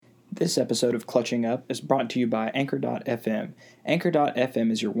This episode of Clutching Up is brought to you by Anchor.fm.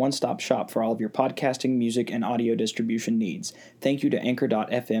 Anchor.fm is your one-stop shop for all of your podcasting, music, and audio distribution needs. Thank you to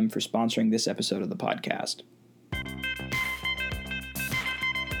Anchor.fm for sponsoring this episode of the podcast.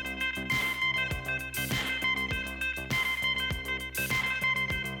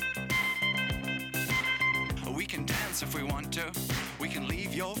 We can dance if we want to. We can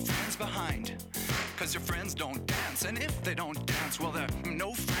leave your friends behind. Cause your friends don't dance, and if they don't dance, well, they're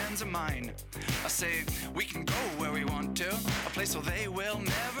no friends of mine. I say, we can go where we want to, a place where they will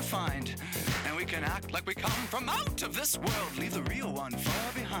never find. And we can act like we come from out of this world, leave the real one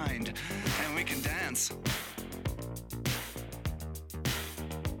far behind. And we can dance.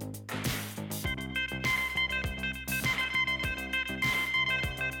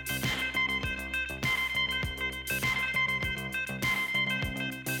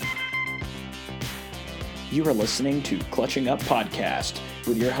 You are listening to Clutching Up Podcast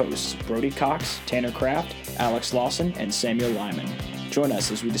with your hosts Brody Cox, Tanner Kraft, Alex Lawson, and Samuel Lyman. Join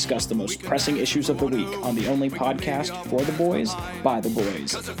us as we discuss the most pressing issues of the week on the only podcast for the boys, by the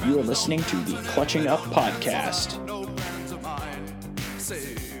boys. You are listening to the Clutching Up Podcast. No friends of mine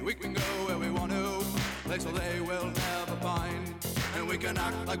say we can go where we want to, place where they will never find. And we can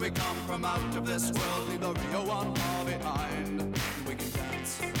act like we come from out of this world, leave the real one far behind. And we can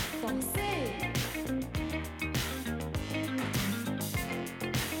dance.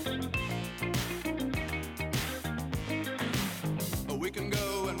 We can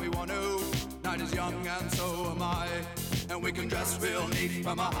go when we want to. Night is young and so am I. And we can dress real neat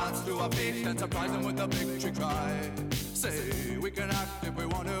from our hearts to our feet and surprise them with a victory cry. Say we can act if we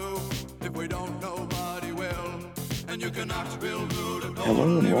want to. If we don't, nobody will. And you can act real good.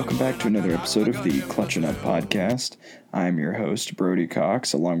 Hello and welcome back to another episode of the Clutching Up Podcast. I'm your host, Brody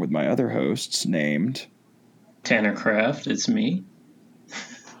Cox, along with my other hosts named... Tanner Kraft, it's me.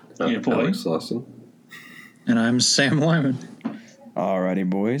 Yeah, boy. Alex Lawson. And I'm Sam Lyman. Alrighty,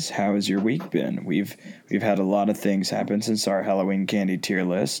 boys. How has your week been? We've had a lot of things happen since our Halloween candy tier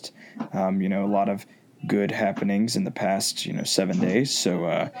list. A lot of good happenings in the past, 7 days.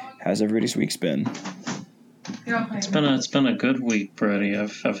 So, how's everybody's weeks been? It's been a good week, Brody.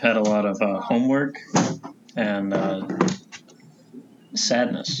 I've had a lot of homework and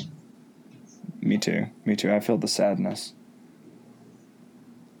sadness. Me too. I feel the sadness.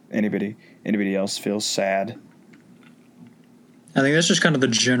 Anybody else feel sad? I think that's just kind of the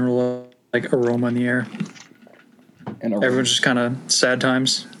general aroma in the air. Everyone's just kind of sad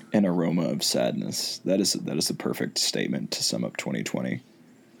times. An aroma of sadness. That is the perfect statement to sum up 2020.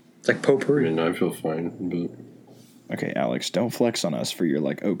 It's like potpourri. I mean, I feel fine, but... Okay, Alex, don't flex on us for your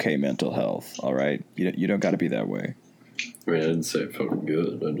okay mental health. All right, you don't got to be that way. I mean, I didn't say I felt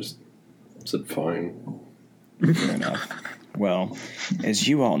good. I just said fine. Fair enough. Well, as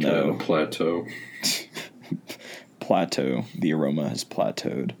you all know, a plateau. The aroma has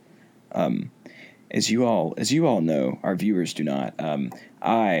plateaued. As you all know, our viewers do not.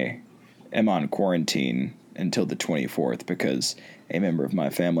 I am on quarantine until the 24th because a member of my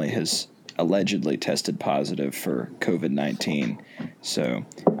family has allegedly tested positive for COVID-19. So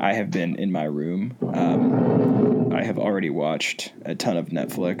I have been in my room. I have already watched a ton of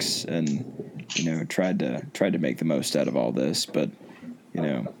Netflix and tried to make the most out of all this. But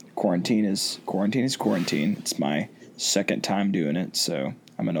quarantine is quarantine. It's my second time doing it, so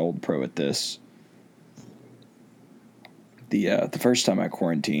I'm an old pro at this. The first time I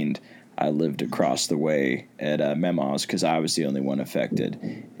quarantined, I lived across the way at Mema's because I was the only one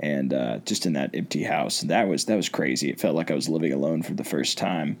affected, and just in that empty house. And that was crazy. It felt like I was living alone for the first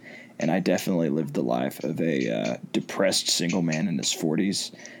time, and I definitely lived the life of a depressed single man in his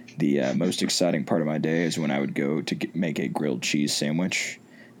 40s. The most exciting part of my day is when I would go to make a grilled cheese sandwich,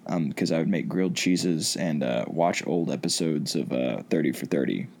 because I would make grilled cheeses and watch old episodes of 30 for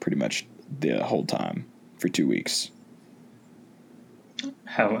 30 pretty much the whole time for 2 weeks.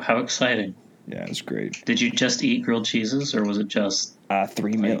 How exciting. Yeah, it was great. Did you just eat grilled cheeses, or was it just...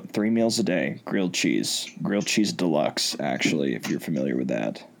 Three meals a day, grilled cheese deluxe, actually, if you're familiar with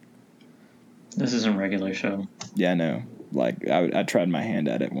that. This isn't regular show. Yeah, no. I tried my hand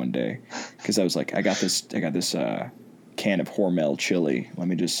at it one day, because I was like, I got this can of Hormel chili. Let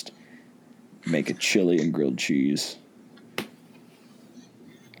me just make a chili and grilled cheese.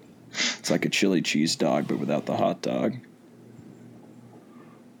 It's like a chili cheese dog, but without the hot dog.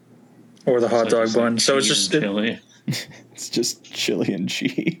 Or the hot dog bun. So it's just chili. It's just chili and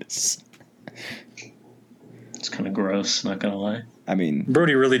cheese. It's kind of gross, not gonna lie. I mean,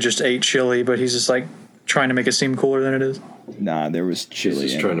 Brody really just ate chili, but he's just trying to make it seem cooler than it is. Nah, there was chili.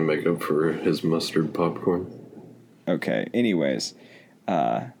 He's just trying to make up for his mustard popcorn. Okay. Anyways,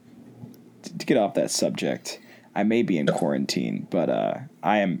 to get off that subject, I may be in quarantine, but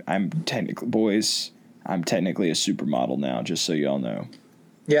I'm technically, boys, I'm technically a supermodel now, just so y'all know.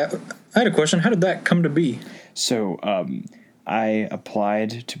 Yeah, I had a question. How did that come to be? So I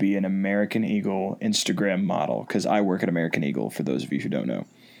applied to be an American Eagle Instagram model because I work at American Eagle, for those of you who don't know.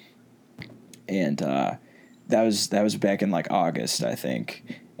 And that was back in like August, I think.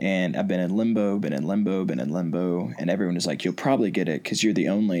 And I've been in limbo, and everyone was like, you'll probably get it because you're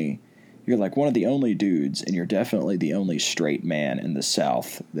like one of the only dudes, and you're definitely the only straight man in the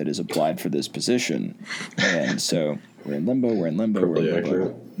South that has applied for this position. And so we're in limbo. Probably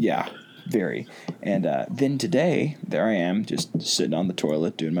accurate. Yeah, very. And then today, there I am, just sitting on the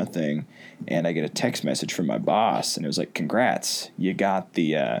toilet doing my thing, and I get a text message from my boss, and it was like, congrats, you got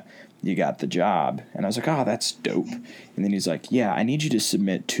the job. And I was like, oh, that's dope. And then he's like, yeah, I need you to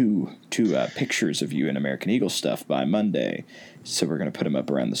submit two pictures of you in American Eagle stuff by Monday. So we're going to put them up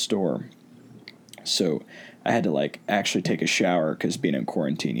around the store. So I had to like actually take a shower because being in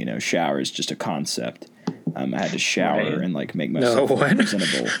quarantine, shower is just a concept. I had to shower and like make myself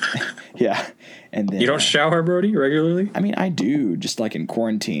presentable. Yeah. And then you don't shower, Brody, regularly? I mean, I do. Just like in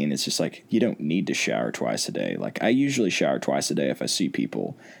quarantine, it's just like you don't need to shower twice a day. Like I usually shower twice a day if I see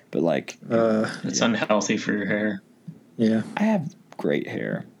people, but like it's unhealthy for your hair. Yeah. I have great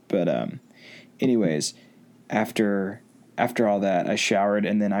hair, but anyways, after all that, I showered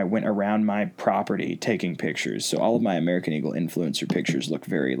and then I went around my property taking pictures. So all of my American Eagle influencer pictures look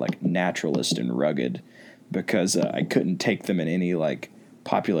very like naturalist and rugged because I couldn't take them in any like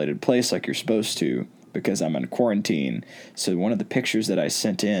populated place like you're supposed to because I'm in quarantine. So one of the pictures that I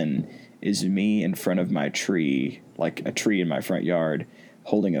sent in is me in front of my tree, like a tree in my front yard,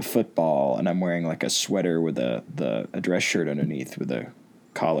 holding a football, and I'm wearing like a sweater with a dress shirt underneath with a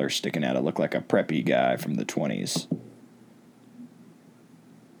collar sticking out. I look like a preppy guy from the 20s.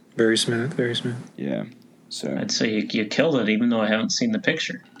 Very smooth, very smooth. Yeah. So I'd say you killed it, even though I haven't seen the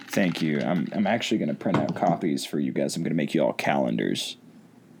picture. Thank you. I'm actually going to print out copies for you guys. I'm going to make you all calendars.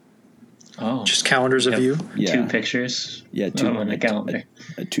 Oh, just calendars of you? Yeah. 2 pictures. Yeah, on a calendar.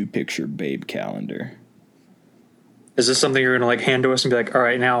 A 2-picture babe calendar. Is this something you're going to like hand to us and be like, all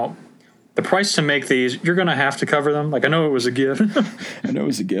right, now the price to make these, you're going to have to cover them? Like, I know it was a gift. I know it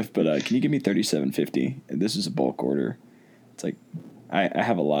was a gift, but can you give me $37.50? This is a bulk order. It's like I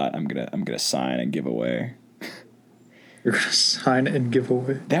have a lot. I'm gonna sign and give away. You're gonna sign and give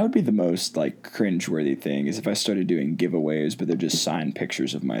away. That would be the most like cringeworthy thing is if I started doing giveaways, but they're just signed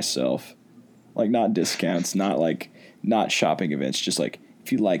pictures of myself, like not discounts, not shopping events, just like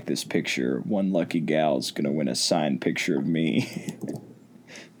if you like this picture, one lucky gal's gonna win a signed picture of me.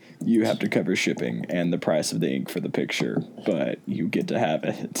 You have to cover shipping and the price of the ink for the picture, but you get to have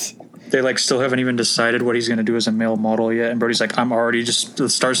it. They like still haven't even decided what he's going to do as a male model yet, and Brody's like, I'm already just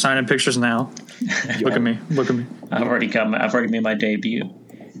let's start signing pictures now. Look at me. I've already made my debut.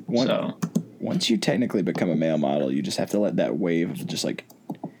 Once you technically become a male model, you just have to let that wave of just like,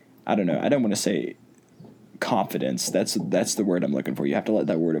 I don't know. I don't want to say confidence. That's the word I'm looking for. You have to let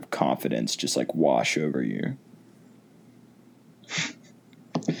that word of confidence just like wash over you.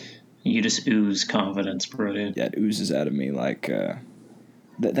 You just ooze confidence, Brody. Yeah, it oozes out of me like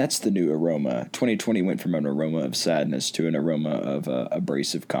that's the new aroma. 2020 went from an aroma of sadness to an aroma of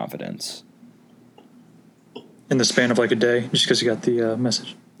abrasive confidence. In the span of like a day, just because you got the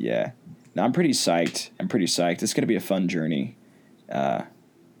message. Yeah. No, I'm pretty psyched. It's going to be a fun journey.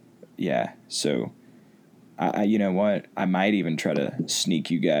 Yeah. So, I you know what? I might even try to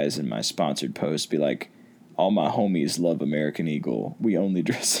sneak you guys in my sponsored post. Be like, all my homies love American Eagle. We only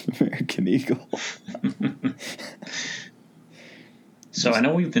dress in American Eagle. So I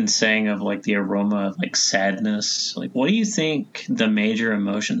know we've been saying of like the aroma of like sadness. Like, what do you think the major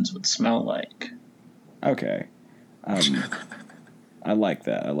emotions would smell like? Okay. I like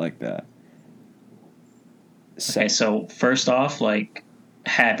that. Okay, so first off, like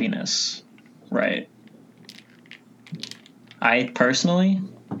happiness, right? I personally,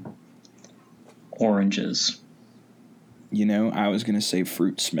 oranges. I was gonna say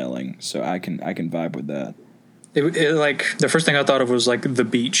fruit smelling, so I can vibe with that. It like the first thing I thought of was like the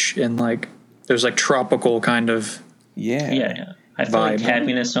beach and like there's like tropical kind of yeah. I feel like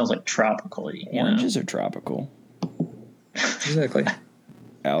happiness smells like tropical. Oranges are tropical. Exactly.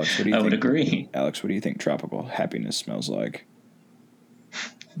 Alex, what do you think? I would agree. Alex, what do you think tropical happiness smells like?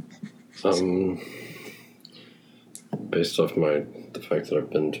 Based off the fact that I've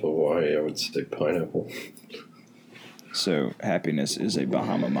been to Hawaii, I would say pineapple. So happiness is a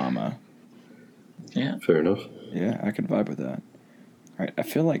Bahama Mama. Yeah. Fair enough. Yeah, I can vibe with that. All right, I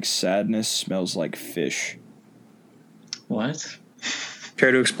feel like sadness smells like fish. What?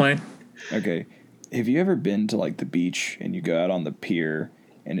 Care to explain? Okay. Have you ever been to like the beach and you go out on the pier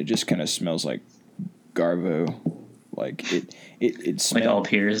and it just kind of smells like Garvo? Like it smells like all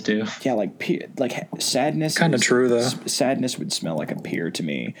piers do. Yeah, like sadness. Kind of true though. Sadness would smell like a pier to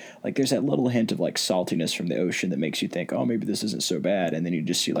me. Like there's that little hint of like saltiness from the ocean that makes you think, oh, maybe this isn't so bad, and then you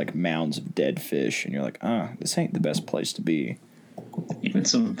just see like mounds of dead fish, and you're like, this ain't the best place to be. Even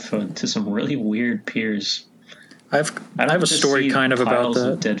to some really weird piers. I have a story kind of about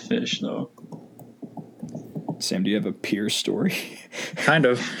that. Of dead fish though. Sam, do you have a pier story? Kind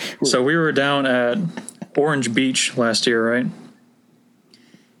of. So we were down at Orange Beach last year, right?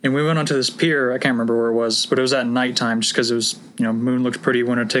 And we went onto this pier. I can't remember where it was, but it was at nighttime just because it was, moon looked pretty.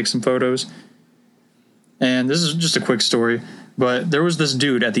 Wanted to take some photos. And this is just a quick story, but there was this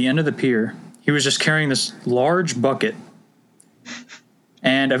dude at the end of the pier. He was just carrying this large bucket.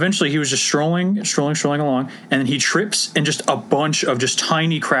 And eventually he was just strolling along, and then he trips, and just a bunch of just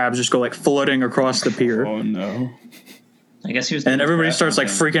tiny crabs just go like floating across the pier. Oh no. I guess he was. And everybody starts like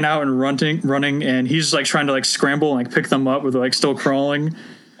freaking out and running, and he's like trying to like scramble and like pick them up with like still crawling.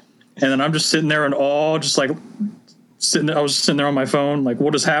 And then I'm just sitting there in awe, just like I was sitting there on my phone, like,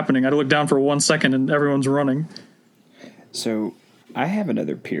 what is happening? I had to look down for 1 second, and everyone's running. So I have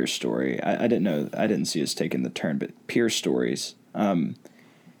another pier story. I didn't see us taking the turn, but pier stories.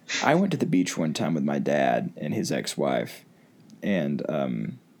 I went to the beach one time with my dad and his ex-wife, and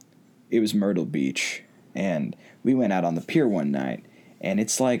it was Myrtle Beach, and we went out on the pier one night, and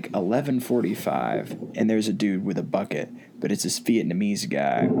it's like 11:45, and there's a dude with a bucket, but it's this Vietnamese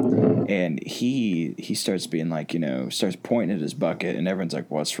guy, and he starts being like, starts pointing at his bucket, and everyone's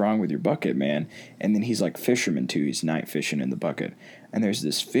like, what's wrong with your bucket, man? And then he's like fisherman too, he's night fishing in the bucket, and there's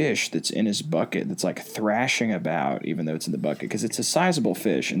this fish that's in his bucket that's like thrashing about, even though it's in the bucket, because it's a sizable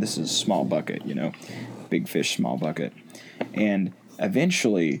fish, and this is a small bucket, big fish, small bucket, and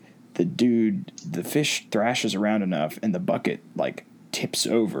eventually the fish thrashes around enough, and the bucket like tips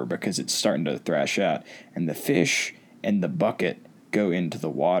over because it's starting to thrash out, and the fish and the bucket go into the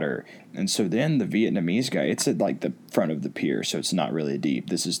water. And so then the Vietnamese guy, it's at like the front of the pier, so it's not really deep.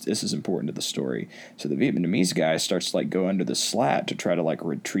 This is important to the story. So the Vietnamese guy starts to like go under the slat to try to like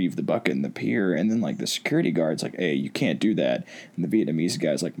retrieve the bucket in the pier, and then like the security guard's like, hey, you can't do that. And the Vietnamese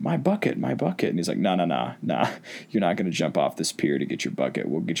guy's like, my bucket. And he's like, nah, you're not going to jump off this pier to get your bucket.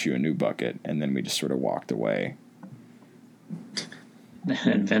 We'll get you a new bucket. And then we just sort of walked away.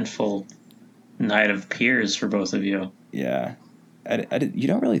 An eventful night of piers for both of you. Yeah. You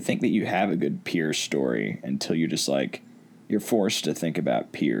don't really think that you have a good pier story until you just like, you're forced to think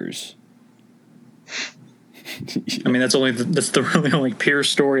about piers. I mean, that's the really only pier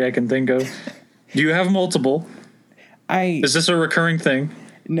story I can think of. Do you have multiple? Is this a recurring thing?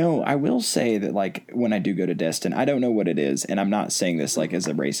 No, I will say that like when I do go to Destin, I don't know what it is, and I'm not saying this like as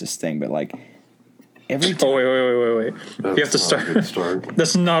a racist thing, but like every time. Oh, wait. You have to start.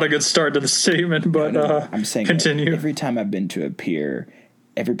 That's not a good start to the statement, but I'm saying continue. Every time I've been to a pier,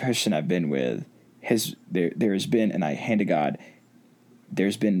 every person I've been with there has been, and I hand to God,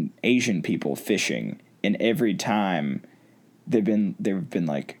 there's been Asian people fishing, and every time they've been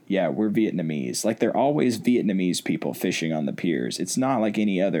like, yeah, we're Vietnamese. Like they're always Vietnamese people fishing on the piers. It's not like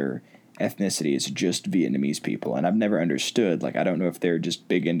any other ethnicity, it's just Vietnamese people, and I've never understood, like I don't know if they're just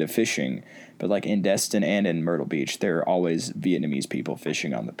big into fishing, but like in Destin and in Myrtle Beach there are always Vietnamese people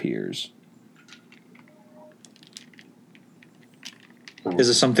fishing on the piers. Is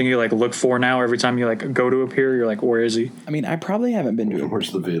it something you like look for now every time you like go to a pier? You're like, where is he? I mean, I probably haven't been to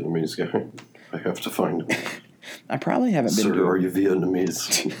Where's the Vietnamese guy? I have to find him. I probably haven't been Sir, are you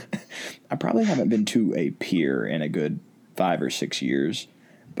Vietnamese? I probably haven't been to a pier in a good 5 or 6 years.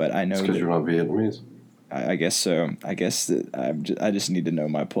 But I know because you're not Vietnamese. I guess so. I guess that I just need to know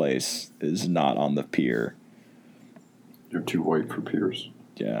my place is not on the pier. You're too white for piers.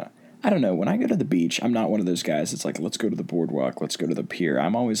 Yeah. I don't know. When I go to the beach, I'm not one of those guys that's like, let's go to the boardwalk, let's go to the pier.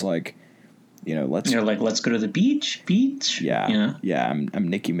 I'm always like, let's go to the beach. Yeah. Yeah. I'm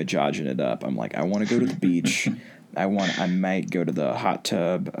Nicki Minajing it up. I'm like, I want to go to the beach. I might go to the hot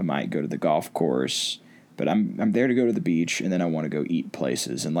tub. I might go to the golf course. But I'm there to go to the beach, and then I want to go eat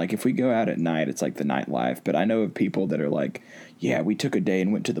places. And, like, if we go out at night, it's like the nightlife. But I know of people that are like, yeah, we took a day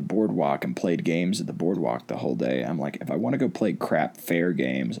and went to the boardwalk and played games at the boardwalk the whole day. I'm like, if I want to go play crap fair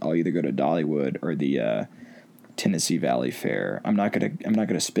games, I'll either go to Dollywood or the Tennessee Valley Fair. I'm not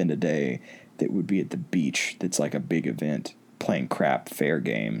gonna spend a day that would be at the beach that's like a big event playing crap fair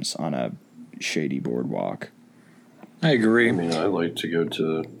games on a shady boardwalk. I agree. I mean, I like to go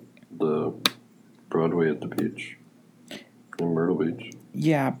to the Broadway at the beach in Myrtle Beach.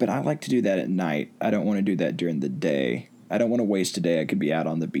 Yeah, but I like to do that at night. I don't want to do that during the day. I don't want to waste a day. I could be out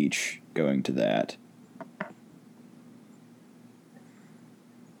on the beach going to that.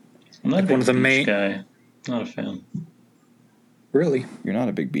 I'm not Like a one of the big main- beach guy. Not a fan. Really? You're not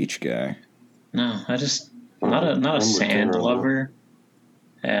a big beach guy. No, I just not a I'm with sand Tanner on that. lover,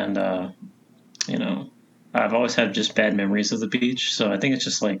 and you know, I've always had just bad memories of the beach. So I think it's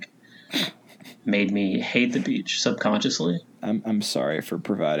just like made me hate the beach subconsciously. I'm sorry for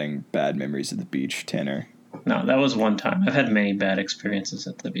providing bad memories of the beach, Tanner. No, that was one time. I've had many bad experiences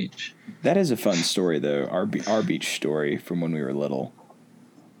at the beach. That is a fun story, though. Our beach story from when we were little.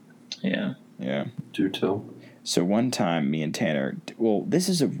 Yeah. Yeah. Do tell. So one time, me and Tanner. Well, this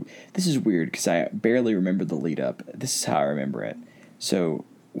is weird because I barely remember the lead up. This is how I remember it. So,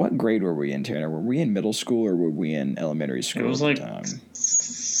 what grade were we in, Tanner? Were we in middle school or were we in elementary school? It was at like the time?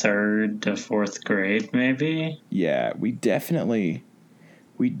 3rd to 4th grade, maybe. Yeah, we definitely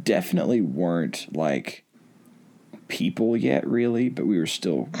weren't like people yet, really, but we were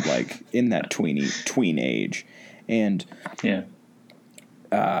still like in that tween age, and Yeah.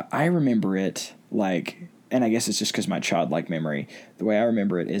 I remember it like, and I guess it's just because my childlike memory. The way I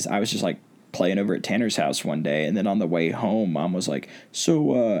remember it is I was just like playing over at Tanner's house one day, and then on the way home, Mom was like,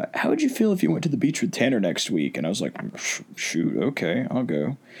 "So, how would you feel if you went to the beach with Tanner next week?" And I was like, "Shoot, okay, I'll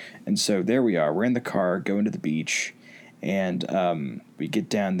go." And so there we are. We're in the car going to the beach, and we get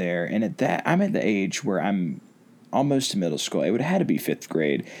down there, and I'm at the age where I'm almost to middle school. It would have had to be 5th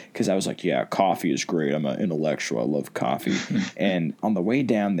grade because I was like, yeah, coffee is great. I'm an intellectual. I love coffee. And on the way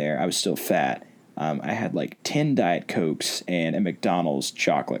down there, I was still fat. I had like 10 Diet Cokes and a McDonald's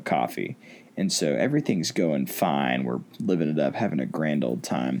chocolate coffee. And so everything's going fine. We're living it up, having a grand old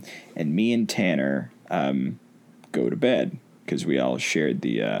time. And me and Tanner go to bed because we all shared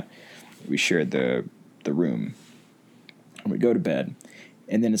the room. And we go to bed.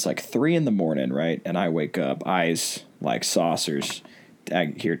 And then it's like 3 a.m, right? And I wake up, eyes like saucers. I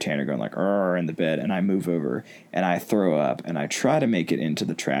hear Tanner going like, "Arr," in the bed, and I move over and I throw up, and I try to make it into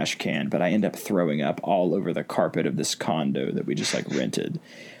the trash can, but I end up throwing up all over the carpet of this condo that we just like rented.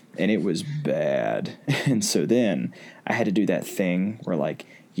 And it was bad. And so then I had to do that thing where like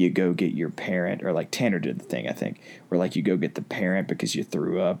you go get your parent, or like Tanner did the thing, I think, where like you go get the parent because you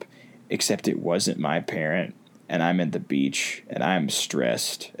threw up, except it wasn't my parent. And I'm at the beach, and I'm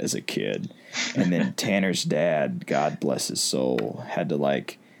stressed as a kid. And then Tanner's dad, God bless his soul, had to,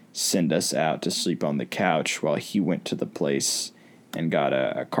 like, send us out to sleep on the couch while he went to the place and got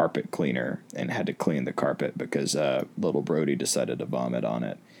a carpet cleaner and had to clean the carpet because little Brody decided to vomit on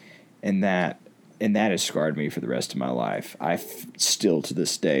it. And that has scarred me for the rest of my life. I still, to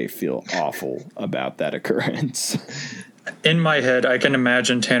this day, feel awful about that occurrence. In my head, I can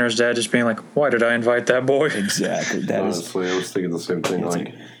imagine Tanner's dad just being like, "Why did I invite that boy?" Exactly. Honestly, I was thinking the same thing.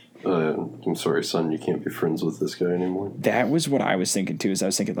 Like, I'm sorry, son, you can't be friends with this guy anymore. That was what I was thinking, too, is I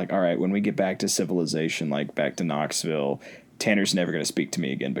was thinking, like, all right, when we get back to civilization, like back to Knoxville, Tanner's never going to speak to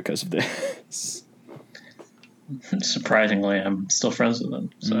me again because of this. Surprisingly, I'm still friends with him.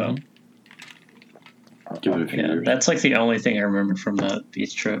 So, Mm-hmm. Give it a few yeah, years. that's like the only thing I remember from that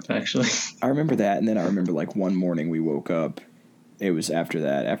beach trip, actually. I remember that, and then I remember, like, one morning we woke up. It was after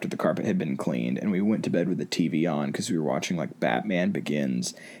the carpet had been cleaned, and we went to bed with the TV on because we were watching, like, Batman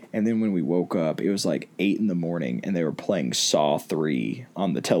Begins. And then when we woke up, it was, like, 8 a.m, and they were playing Saw 3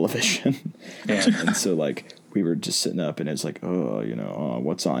 on the television. Yeah. And so, like, we were just sitting up, and it's like,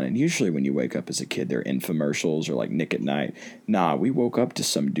 what's on? And usually when you wake up as a kid, they're infomercials or, like, Nick at Night. Nah, we woke up to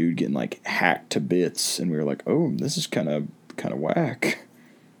some dude getting, like, hacked to bits, and we were like, oh, this is kind of whack.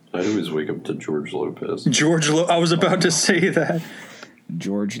 I'd always wake up to George Lopez. I was about to say that.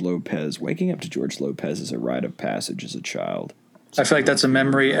 George Lopez. Waking up to George Lopez is a rite of passage as a child. I feel like that's a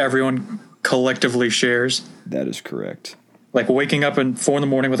memory everyone collectively shares. That is correct. Like waking up at 4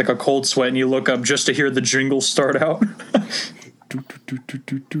 a.m. with like a cold sweat, and you look up just to hear the jingle start out. You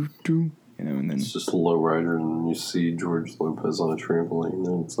know, and then It's just a low rider, and you see George Lopez on a trampoline,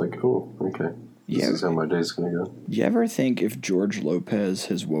 and it's like, oh, okay. This is how my day's going to go. you ever think if George Lopez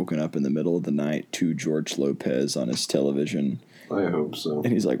has woken up in the middle of the night to George Lopez on his television, I hope so.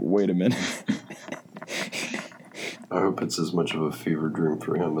 and he's like, wait a minute. I hope it's as much of a fever dream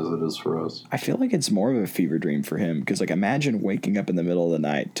for him as it is for us. I feel like it's more of a fever dream for him because, like, imagine waking up in the middle of the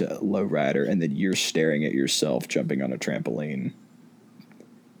night to Lowrider and then you're staring at yourself jumping on a trampoline.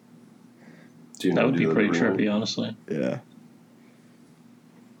 Do you That not would do be pretty every night? trippy, honestly. Yeah.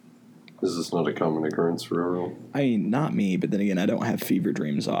 Is this not a common occurrence for everyone? I mean, not me, but then again, I don't have fever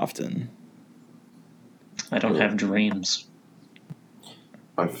dreams often. I don't have dreams.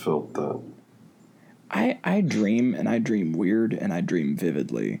 I felt that. I dream, and I dream weird, and I dream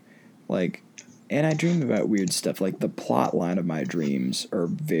vividly. Like, And I dream about weird stuff. Like, the plot line of my dreams are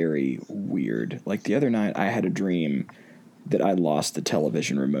very weird. Like, the other night, I had a dream that I lost the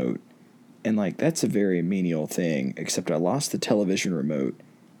television remote. And, like, that's a very menial thing, except I lost the television remote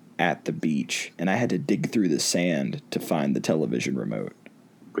at the beach, and I had to dig through the sand to find the television remote.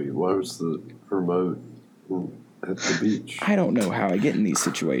 Wait, why was the remote at the beach? I don't know how I get in these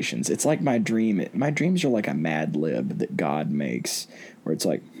situations. It's like my dream. My dreams are like a Mad Lib that God makes, where it's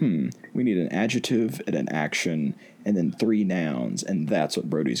like, we need an adjective and an action, and then 3 nouns, and that's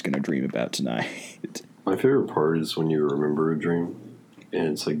what Brody's going to dream about tonight. My favorite part is when you remember a dream, and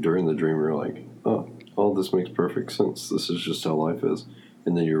it's like during the dream you're like, oh, all this makes perfect sense. This is just how life is.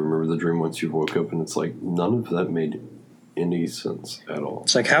 And then you remember the dream once you woke up, and it's like, none of that made any sense at all.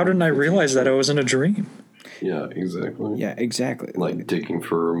 It's like, how didn't I realize that it was in a dream? Yeah, exactly. Yeah, exactly. Like digging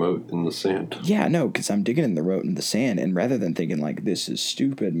for a remote in the sand. Yeah, no, because I'm digging in the remote in the sand, and rather than thinking, like, this is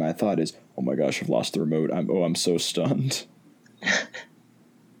stupid, my thought is, oh my gosh, I've lost the remote. I'm so stunned.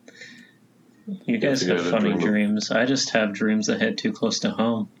 You guys have funny dreams. I just have dreams that hit too close to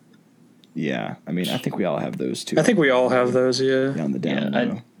home. Yeah, I mean, I think we all have those too. I think we all have those, yeah. On the down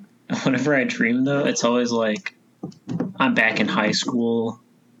low. Whenever I dream, though, it's always like I'm back in high school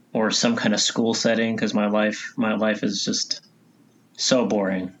or some kind of school setting, because my life is just so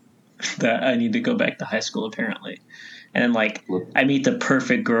boring that I need to go back to high school, apparently. And, like, I meet the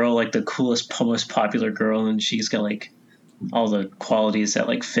perfect girl, like the coolest, most popular girl, and she's got, like, all the qualities that,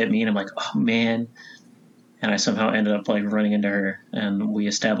 like, fit me, and I'm like, oh, man. And I somehow ended up, like, running into her, and we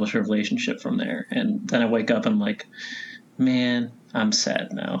established a relationship from there. And then I wake up and I'm like, man, I'm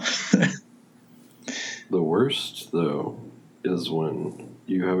sad now. The worst, though, is when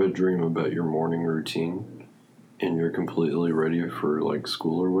you have a dream about your morning routine and you're completely ready for, like,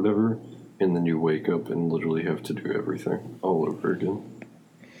 school or whatever, and then you wake up and literally have to do everything all over again.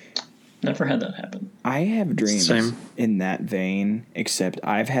 Never had that happen. I have dreams Same. in that vein, except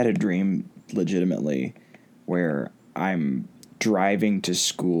I've had a dream legitimately where I'm driving to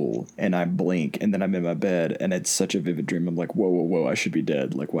school and I blink and then I'm in my bed and it's such a vivid dream. I'm like, whoa, I should be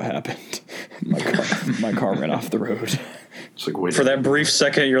dead. Like, what happened? my car ran off the road. It's like, wait, For that brief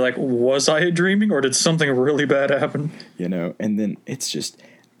second, you're like, was I dreaming or did something really bad happen? You know, and then it's just,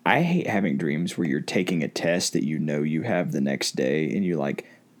 I hate having dreams where you're taking a test that you know you have the next day and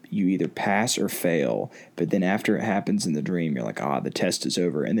you either pass or fail, but then after it happens in the dream, you're like, the test is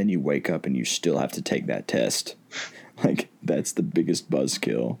over, and then you wake up and you still have to take that test. Like, that's the biggest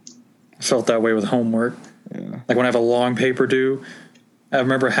buzzkill. I felt that way with homework. Yeah. Like, when I have a long paper due, I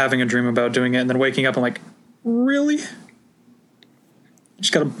remember having a dream about doing it, and then waking up, I'm like, really? You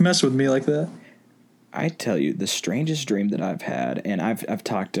just gotta mess with me like that. I tell you, the strangest dream that I've had, and I've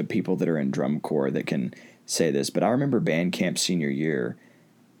talked to people that are in drum corps that can say this, but I remember band camp senior year.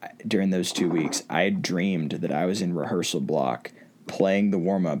 During those 2 weeks, I dreamed that I was in rehearsal block, playing the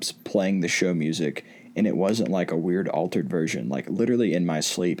warm-ups, playing the show music, and it wasn't like a weird altered version. Like, literally in my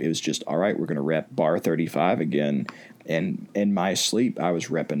sleep, it was just, all right, we're going to rep bar 35 again. And in my sleep, I was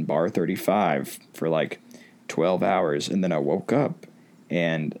repping bar 35 for like 12 hours, and then I woke up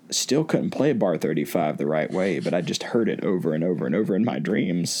and still couldn't play bar 35 the right way, but I just heard it over and over and over in my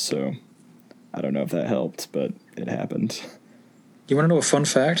dreams, so I don't know if that helped, but it happened. You want to know a fun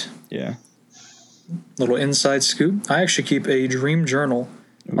fact? Yeah. Little inside scoop. I actually keep a dream journal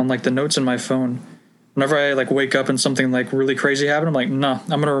on, like, the notes in my phone. Whenever I, like, wake up and something, like, really crazy happened, I'm like, nah, I'm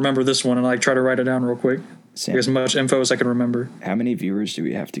going to remember this one, and I, like, try to write it down real quick. Sam, Get as much info as I can remember. how many viewers do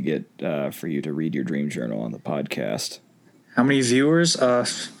we have to get for you to read your dream journal on the podcast? How many viewers?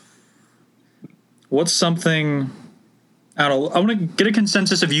 What's something... I don't know. I want to get a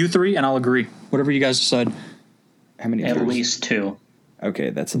consensus of you three, and I'll agree. Whatever you guys decide. How many At viewers? least 2.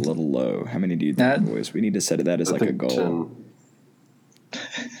 Okay, that's a little low. How many do you think, boys? We need to set that as I like a think goal.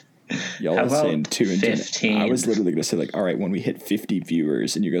 10. Y'all How are saying about 2 and 10. 15? I was literally going to say, like, all right, when we hit 50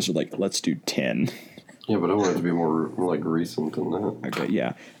 viewers, and you guys are like, let's do 10. Yeah, but I want it to be more like recent than that. Okay,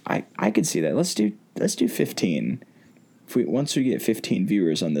 yeah. I could see that. Let's do 15. Once we get 15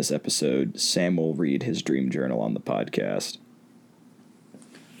 viewers on this episode, Sam will read his dream journal on the podcast.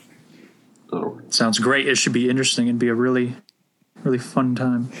 That'll work. Sounds great. It should be interesting and be a really, really fun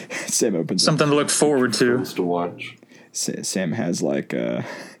time. Sam opens Something to look forward to. Things to watch. Sam has like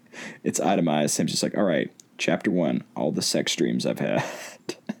it's itemized. Sam's just like, all right, chapter 1, all the sex dreams I've had.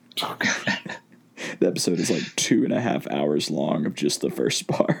 The episode is like 2.5 hours long of just the first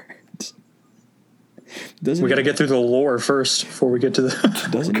part. We got to get through the lore first before we get to the...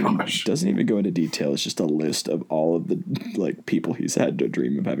 doesn't even go into detail. It's just a list of all of the like people he's had to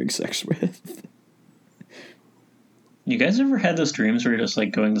dream of having sex with. You guys ever had those dreams where you're just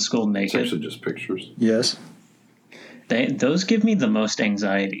like going to school It's naked? actually just pictures. Yes. Those give me the most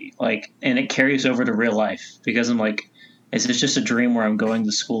anxiety. Like, and it carries over to real life because I'm like, is this just a dream where I'm going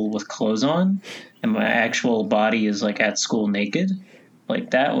to school with clothes on and my actual body is like at school naked?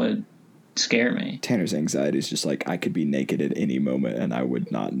 Like that would scare me. Tanner's anxiety is just like, I could be naked at any moment and I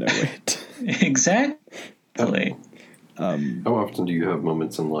would not know it. Exactly. How often do you have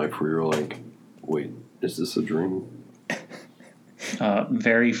moments in life where you're like, wait, is this a dream?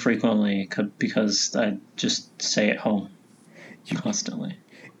 Very frequently because I just stay at home constantly.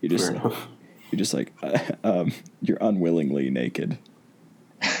 You're just Fair like, enough. you're just like, you're unwillingly naked.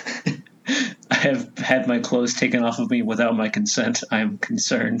 I have had my clothes taken off of me without my consent. I'm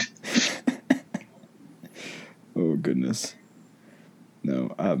concerned. Oh goodness.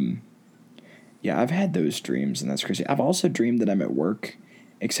 No. Yeah, I've had those dreams and that's crazy. I've also dreamed that I'm at work,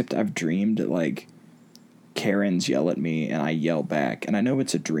 except I've dreamed that like Karens yell at me and I yell back, and I know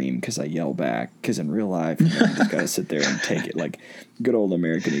it's a dream because I yell back. Because in real life, you just gotta sit there and take it like good old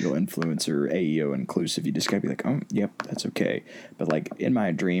American Eagle influencer, AEO inclusive. You just gotta be like, oh, yep, that's okay. But like in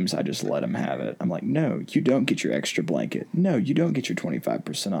my dreams, I just let them have it. I'm like, no, you don't get your extra blanket. No, you don't get your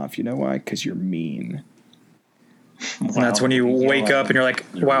 25% off. You know why? Because you're mean. And that's when you wake up and you're like,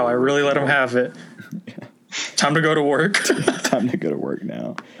 wow, I really let him have it. Time to go to work. Time to go to work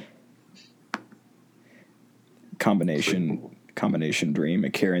now. Combination dream. A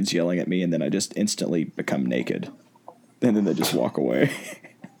Karen's yelling at me, and then I just instantly become naked, and then they just walk away.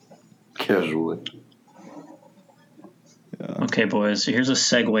 Casually. Okay, boys, here's a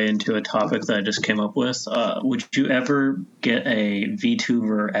segue into a topic that I just came up with. Would you ever get a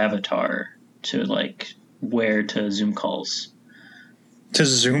VTuber avatar to like wear to Zoom calls? To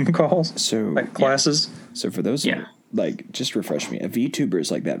Zoom calls? So Like classes? So for those, Yeah. like, just refresh me. A VTuber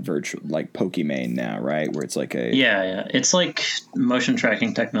is like that virtual, like Pokimane now, right? Where it's like a Yeah. It's like motion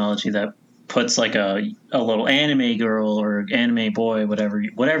tracking technology that puts like a little anime girl or anime boy, whatever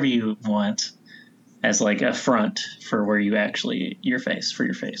you want, as like a front for where you actually your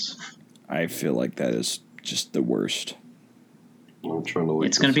face. I feel like that is just the worst. I'm trying to.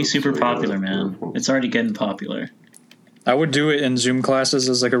 It's going to be super popular, man. It's already getting popular. I would do it in Zoom classes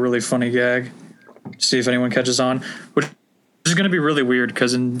as like a really funny gag. See if anyone catches on. Which is going to be really weird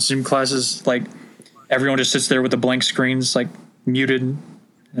because in Zoom classes, like everyone just sits there with the blank screens, like muted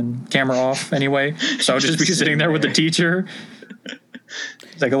and camera off anyway. So I would just be sitting there with the teacher.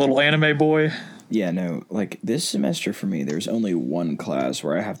 It's like a little anime boy. Yeah, no, like this semester for me, there's only one class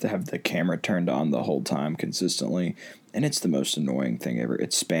where I have to have the camera turned on the whole time consistently, and it's the most annoying thing ever.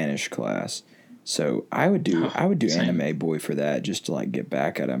 It's Spanish class. So I would do same. anime boy for that just to like get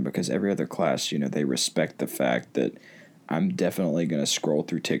back at him, because every other class, you know, they respect the fact that I'm definitely going to scroll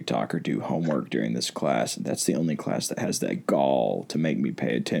through TikTok or do homework during this class. And that's the only class that has that gall to make me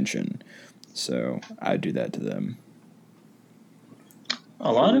pay attention. So I do that to them.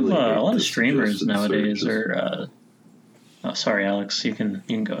 A lot really hate of the streamers suggested nowadays searches. are. Oh, sorry, Alex. You can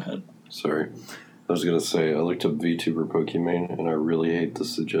go ahead. Sorry. I was going to say, I looked up VTuber Pokimane, and I really hate the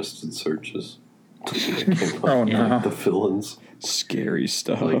suggested searches. Oh, no. The fill-ins. Scary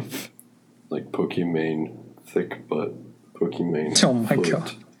stuff. Like Pokimane thick butt, Pokimane Oh my foot,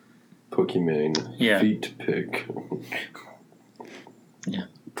 God. Pokimane Yeah. feet pick. Yeah.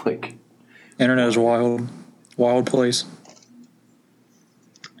 Like, Internet is wild. Wild place.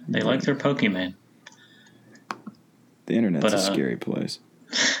 They like their Pokemon. The internet's But, a scary place.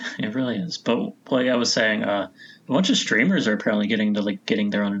 It really is. But like I was saying, a bunch of streamers are apparently getting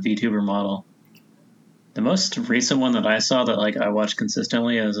their own VTuber model. The most recent one that I saw that like I watch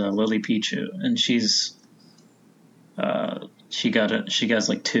consistently is Lily Pichu, and she has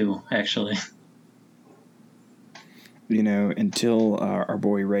like two actually. You know, until our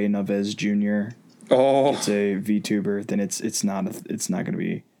boy Ray Naves Jr. Oh, It's a VTuber, then it's not going to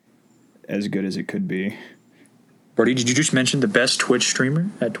be as good as it could be. Brody, did you just mention the best Twitch streamer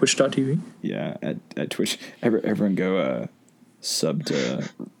at twitch.tv? Yeah, at Twitch, everyone go sub to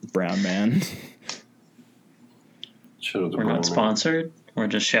Brown Man. shout out to We're Brian, not sponsored. We're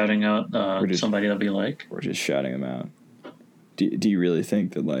just shouting out somebody that we like. We're just shouting them out. Do you really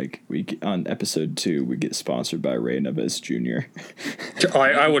think that like on episode 2 we get sponsored by Ray Naves Jr.?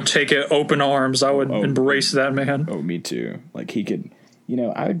 I would take it open arms. I would Oh. embrace that man. Oh, me too. Like he could, you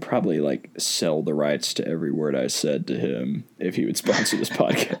know, I would probably like sell the rights to every word I said to him if he would sponsor this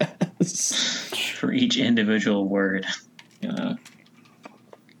podcast. For each individual word.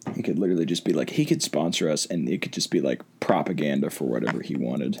 He could literally just be like, he could sponsor us, and it could just be like propaganda for whatever he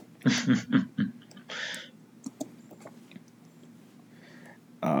wanted.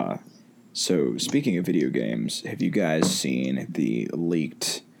 So, speaking of video games, have you guys seen the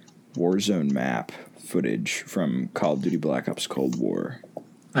leaked Warzone map footage from Call of Duty Black Ops Cold War?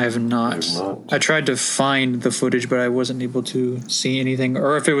 I have not. I tried to find the footage, but I wasn't able to see anything.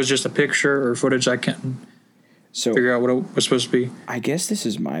 Or if it was just a picture or footage, I can't figure out what it was supposed to be. I guess this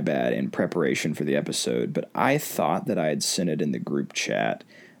is my bad in preparation for the episode, but I thought that I had sent it in the group chat,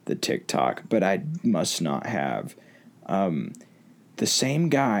 the TikTok, but I must not have. The same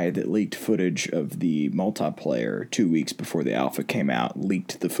guy that leaked footage of the multiplayer 2 weeks before the alpha came out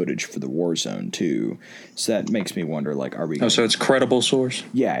leaked the footage for the Warzone too. So that makes me wonder, like, are we... So it's credible source?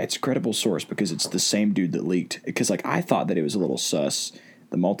 Yeah, it's credible source because it's the same dude that leaked. Because, like, I thought that it was a little sus,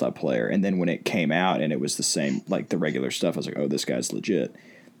 the multiplayer, and then when it came out and it was the same, like, the regular stuff, I was like, oh, this guy's legit.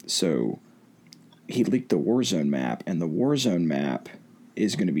 So he leaked the Warzone map, and the Warzone map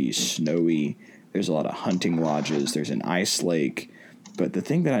is going to be snowy. There's a lot of hunting lodges. There's an ice lake. But the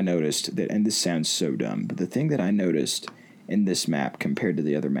thing that I noticed, and this sounds so dumb, but the thing that I noticed in this map compared to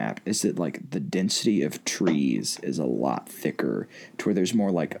the other map is that, like, the density of trees is a lot thicker, to where there's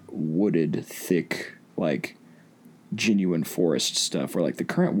more, like, wooded, thick, like, genuine forest stuff, where, like, the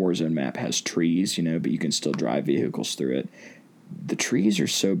current Warzone map has trees, you know, but you can still drive vehicles through it. The trees are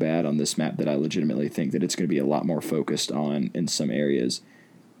so bad on this map that I legitimately think that it's going to be a lot more focused on, in some areas,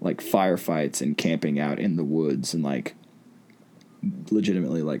 like, firefights and camping out in the woods and, like,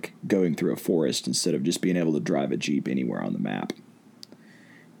 legitimately, like, going through a forest instead of just being able to drive a Jeep anywhere on the map.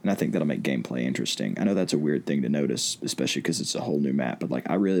 And I think that'll make gameplay interesting. I know that's a weird thing to notice, especially because it's a whole new map, but, like,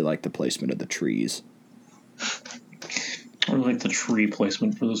 I really like the placement of the trees. I really like the tree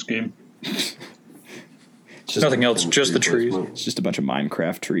placement for this game. Nothing else, just the trees. It's just a bunch of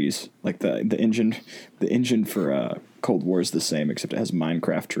Minecraft trees. Like, the engine for Cold War is the same, except it has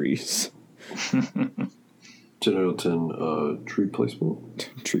Minecraft trees. 10 out of 10 tree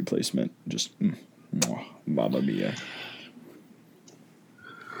placement. Tree placement. Just, Mamma mia.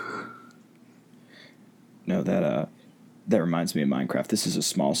 No, that reminds me of Minecraft. This is a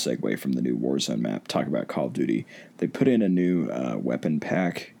small segue from the new Warzone map. Talk about Call of Duty. They put in a new weapon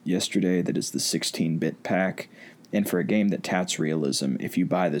pack yesterday that is the 16-bit pack. And for a game that touts realism, if you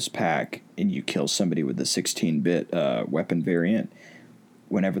buy this pack and you kill somebody with the 16-bit weapon variant,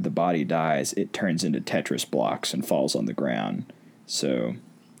 whenever the body dies, it turns into Tetris blocks and falls on the ground. So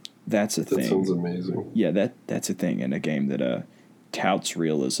that's a thing. That sounds amazing. Yeah, that's a thing in a game that touts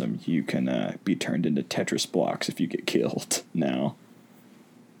realism. You can be turned into Tetris blocks if you get killed now.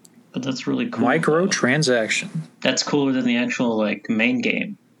 But that's really cool. Microtransaction. That's cooler than the actual, like, main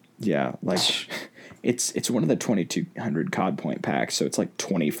game. Yeah, like it's one of the 2200 COD point packs, so it's like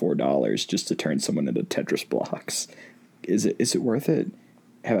 $24 just to turn someone into Tetris blocks. Is it worth it?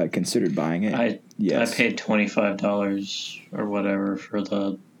 Have I considered buying it? Yes. I paid $25 or whatever for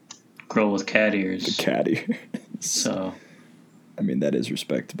the girl with cat ears. The cat ears. So, I mean, that is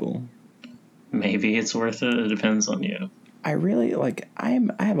respectable. Maybe it's worth it. It depends on you. I really, like, I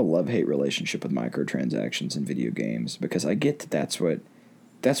have a love-hate relationship with microtransactions in video games, because I get that that's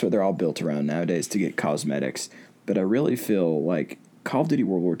what they're all built around nowadays, to get cosmetics. But I really feel like Call of Duty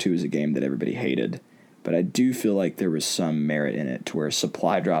World War II is a game that everybody hated. But I do feel like there was some merit in it, to where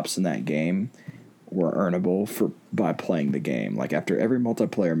supply drops in that game were earnable by playing the game. Like, after every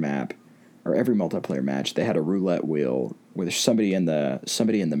multiplayer map or every multiplayer match, they had a roulette wheel where somebody in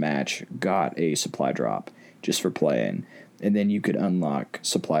the match got a supply drop just for playing, and then you could unlock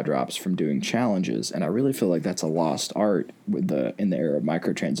supply drops from doing challenges. And I really feel like that's a lost art in the era of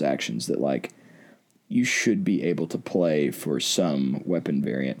microtransactions, that, like, you should be able to play for some weapon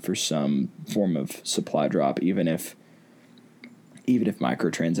variant, for some form of supply drop, even if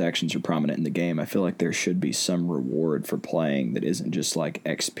microtransactions are prominent in the game. I feel like there should be some reward for playing that isn't just like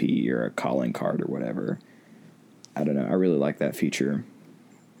XP or a calling card or whatever. I don't know. I really like that feature.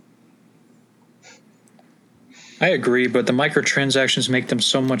 I agree, but the microtransactions make them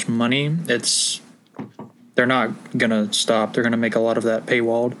so much money, they're not going to stop. They're going to make a lot of that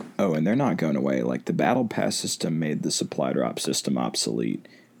paywalled. Oh, and they're not going away. Like, the battle pass system made the supply drop system obsolete,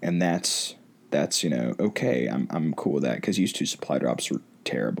 and that's okay. I'm cool with that, because used to supply drops were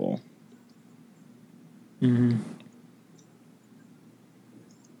terrible. Mm-hmm.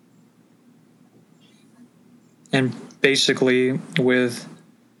 And basically, with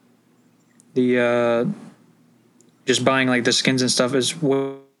the just buying, like, the skins and stuff is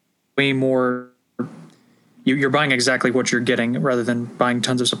way more. You're buying exactly what you're getting rather than buying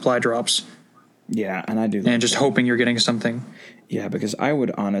tons of supply drops. Yeah, and I do that. And just hoping you're getting something. Yeah, because I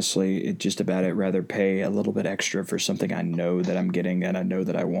would honestly rather pay a little bit extra for something I know that I'm getting and I know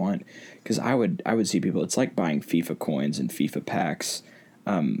that I want. Because I would see people, it's like buying FIFA coins and FIFA packs.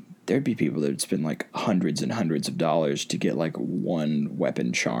 there'd be people that would spend like hundreds and hundreds of dollars to get like one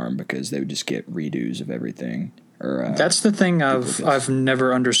weapon charm because they would just get redos of everything. Or that's the thing I've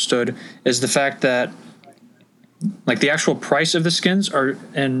never understood is the fact that like the actual price of the skins are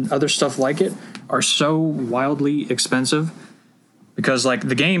and other stuff like it are so wildly expensive because like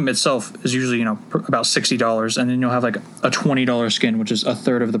the game itself is usually, you know, about $60 and then you'll have like a $20 skin, which is a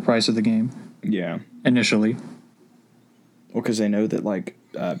third of the price of the game. Yeah. Initially. Well, because they know that like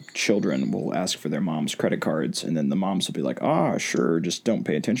children will ask for their mom's credit cards, and then the moms will be like, sure, just don't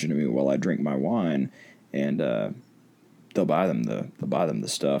pay attention to me while I drink my wine, and they'll buy them the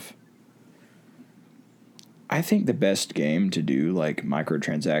stuff. I think the best game to do like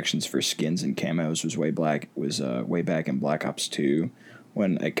microtransactions for skins and camos was way back in Black Ops 2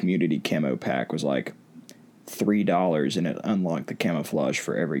 when a community camo pack was like $3 and it unlocked the camouflage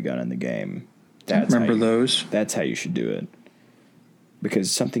for every gun in the game. Those. That's how you should do it.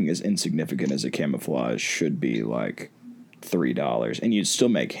 Because something as insignificant as a camouflage should be like $3, and you'd still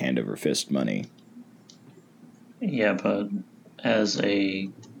make hand over fist money. Yeah, but as a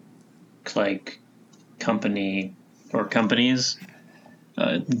like company or companies,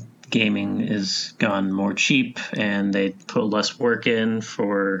 gaming is gone more cheap, and they put less work in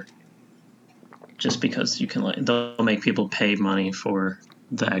for just because you can they'll make people pay money for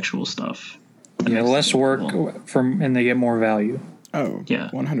the actual stuff. Yeah, less work and they get more value. Oh, yeah,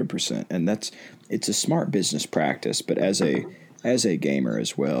 100%. And it's a smart business practice, but as a gamer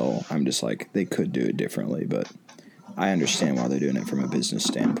as well, I'm just like, they could do it differently, but I understand why they're doing it from a business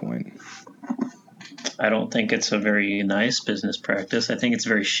standpoint. I don't think it's a very nice business practice. I think it's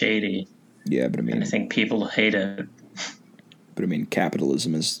very shady. Yeah, but I mean, and I think people hate it. But I mean,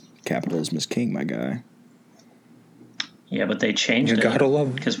 capitalism is king, my guy. Yeah, but they changed it gotta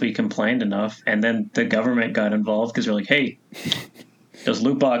love because we complained enough, and then the government got involved because they're like, "Hey, those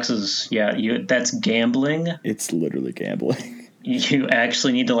loot boxes, that's gambling. It's literally gambling. You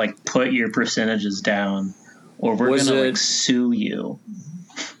actually need to like put your percentages down, or we're gonna like sue you."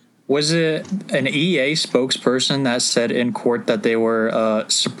 Was it an EA spokesperson that said in court that they were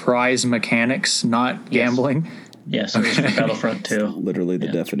surprise mechanics, not gambling? Yes, it was for Battlefront 2. Literally the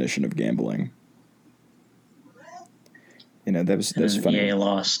definition of gambling. You know, that's funny. EA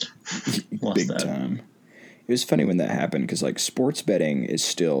lost big that. time. It was funny when that happened because like sports betting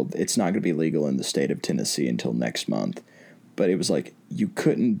it's not going to be legal in the state of Tennessee until next month. But it was like you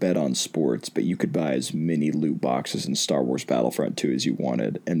couldn't bet on sports, but you could buy as many loot boxes in Star Wars Battlefront 2 as you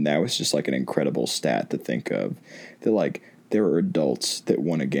wanted, and that was just like an incredible stat to think of. That like there are adults that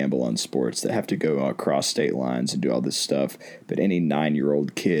want to gamble on sports that have to go across state lines and do all this stuff, but any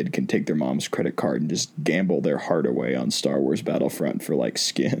 9-year-old kid can take their mom's credit card and just gamble their heart away on Star Wars Battlefront for like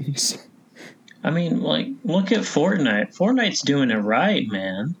skins. I mean, like, look at Fortnite. Fortnite's doing it right,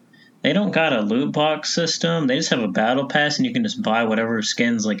 man. They don't got a loot box system. They just have a battle pass, and you can just buy whatever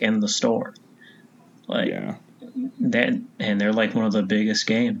skins like in the store. Like that, and they're like one of the biggest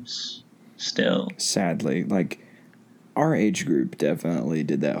games still. Sadly, like our age group definitely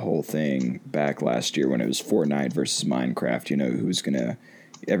did that whole thing back last year when it was Fortnite versus Minecraft. You know,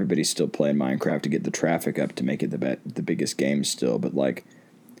 everybody's still playing Minecraft to get the traffic up to make it the biggest game still. But like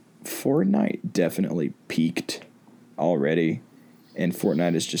Fortnite definitely peaked already. And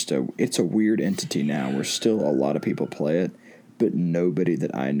Fortnite is it's a weird entity now where still a lot of people play it, but nobody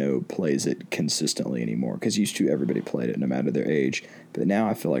that I know plays it consistently anymore. Because used to everybody played it no matter their age. But now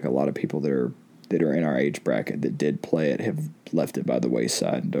I feel like a lot of people that are in our age bracket that did play it have left it by the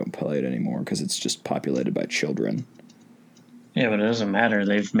wayside and don't play it anymore because it's just populated by children. Yeah, but it doesn't matter.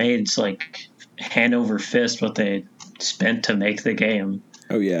 They've made like hand over fist what they spent to make the game.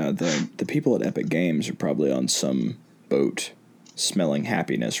 Oh yeah, the people at Epic Games are probably on some boat smelling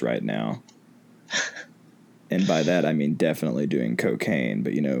happiness right now. And by that I mean definitely doing cocaine,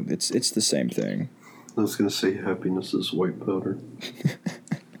 but you know, it's the same thing. I was going to say happiness is white powder.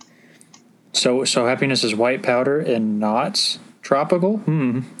 So happiness is white powder and not tropical?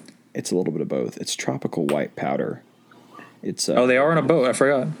 It's a little bit of both. It's tropical white powder. It's they are on a boat. I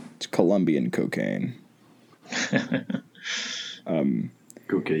forgot. It's Colombian cocaine.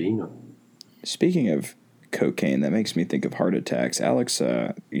 Cocaine. Speaking of cocaine, that makes me think of heart attacks. Alex,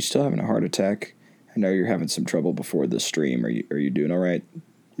 you still having a heart attack? I know you're having some trouble before the stream. Are you doing all right?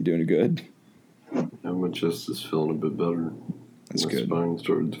 You doing good? Yeah, my chest is feeling a bit better. That's my good. My spine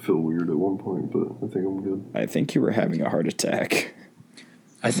started to feel weird at one point, but I think I'm good. I think you were having a heart attack.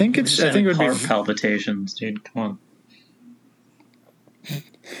 I think it would be heart palpitations, dude. Come on.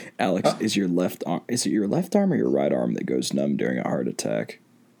 Alex, is it your left arm or your right arm that goes numb during a heart attack?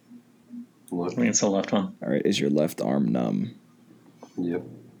 I think it's the left one. All right, is your left arm numb? Yep.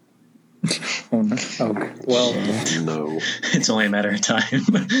 Oh, no. Okay. Well, No. It's only a matter of time.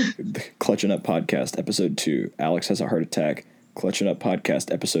 Clutching Up Podcast, Episode 2. Alex has a heart attack. Clutching Up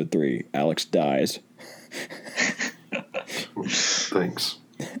Podcast, Episode 3. Alex dies. Thanks.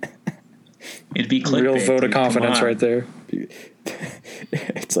 It'd be clickbait. real vote of dude. Come confidence on. right there.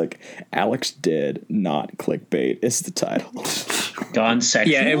 It's like Alex dead, not clickbait is the title. Gone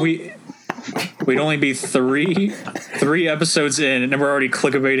sexual. Yeah, and we'd only be three episodes in, and we're already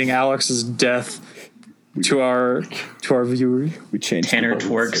clickbaiting Alex's death to our viewers. We changed Tanner the,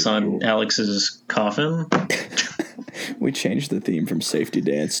 twerks on Alex's coffin. we changed the theme from Safety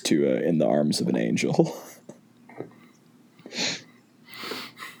Dance to In the Arms of an Angel.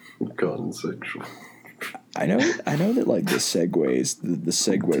 Gone sexual. I know that like the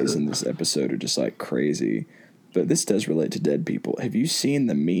segues in this episode are just like crazy, but this does relate to dead people. Have you seen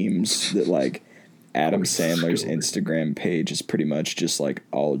the memes that like Adam Sandler's Instagram page is pretty much just like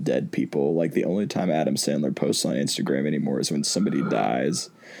all dead people? Like the only time Adam Sandler posts on Instagram anymore is when somebody dies.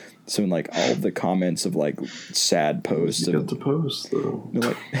 So in like all of the comments of like sad posts You of got to post, though. they're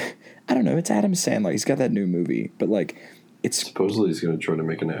like, I don't know, it's Adam Sandler. He's got that new movie, but like it's Supposedly he's going to try to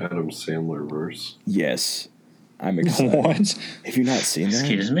make an Adam Sandler verse. yes, I'm excited. What? Have you not seen that?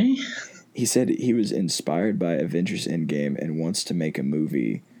 Excuse me? He said he was inspired by Avengers Endgame and wants to make a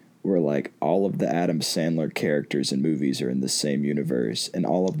movie where like all of the Adam Sandler characters in movies are in the same universe and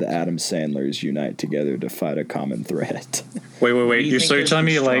all of the Adam Sandlers unite together to fight a common threat. Wait. Who do you You're think is telling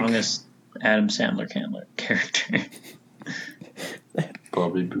the me like strongest Adam Sandler character?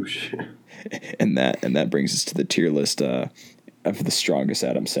 Bobby Boucher. and that brings us to the tier list of the strongest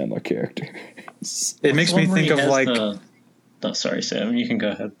Adam Sandler characters. it makes me think of like Oh, sorry, Sam. You can go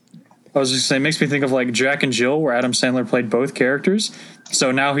ahead. I was just saying, it makes me think of like Jack and Jill, where Adam Sandler played both characters.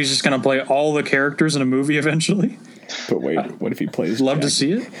 So now he's just going to play all the characters in a movie eventually. But wait, what if he plays Love Jack? to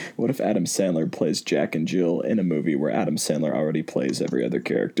see it. What if Adam Sandler plays Jack and Jill in a movie where Adam Sandler already plays every other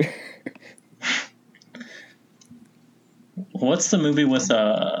character? What's the movie with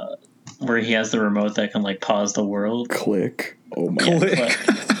where he has the remote that can like pause the world? Click. Oh my Click. god.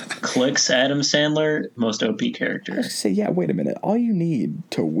 Clicks Adam Sandler, most OP character. Say, yeah, wait a minute. All you need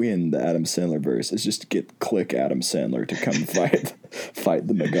to win the Adam Sandler verse is just to get Click Adam Sandler to come fight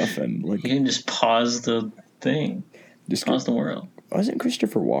the MacGuffin. Like, You can just pause the thing. just Pause the world. wasn't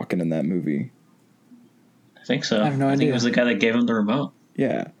Christopher Walken in that movie? I think so. I have no think idea. it was the guy that gave him the remote.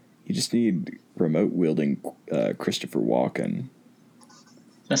 Yeah, you just need remote wielding Christopher Walken.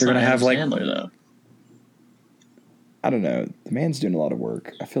 That's You're not gonna Adam have, like- Sandler though. I don't know. The man's doing a lot of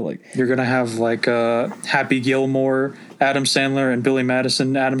work. I feel like You're going to have like Happy Gilmore, Adam Sandler, and Billy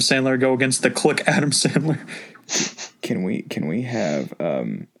Madison. Adam Sandler go against the Click Adam Sandler. can we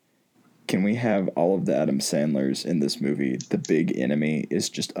have all of the Adam Sandlers in this movie? The big enemy is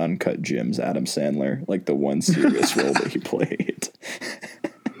just Uncut Gems Adam Sandler, like the one serious role that he played.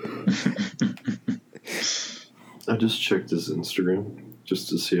 I just checked his Instagram just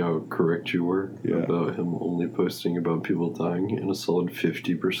to see how correct you were about him only posting about people dying, and a solid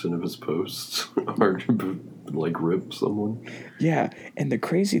 50% of his posts are like rip someone. Yeah, and the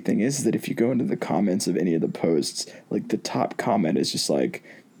crazy thing is that if you go into the comments of any of the posts, like the top comment is just like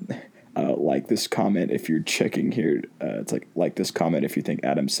this comment if you're checking here. It's like this comment if you think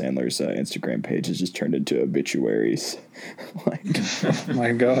Adam Sandler's Instagram page has just turned into obituaries. Like, Oh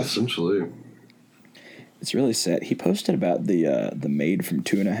my gosh. Essentially. it's really sad. He posted about the maid from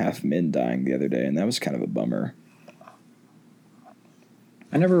 2.5 Men dying the other day, and that was kind of a bummer.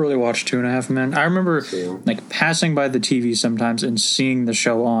 I never really watched 2.5 Men. I remember like passing by the TV sometimes and seeing the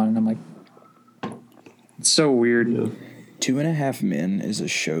show on, and I'm like, it's so weird. Yeah. 2.5 Men is a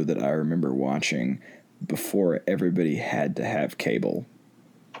show that I remember watching before everybody had to have cable.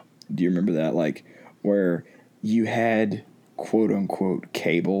 Do you remember that? Like, where you had quote unquote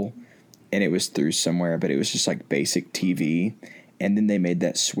cable and it was through somewhere, but it was just like basic TV. And then they made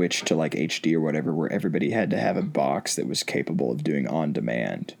that switch to like HD or whatever, where everybody had to have a box that was capable of doing on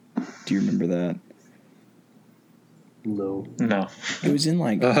demand. Do you remember that? No. No. It was in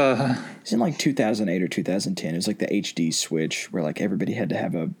like 2008 or 2010. It was like the HD switch where like everybody had to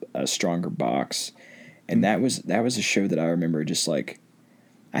have a stronger box, and that was a show that I remember. Just like,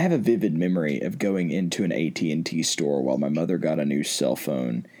 I have a vivid memory of going into an AT&T store while my mother got a new cell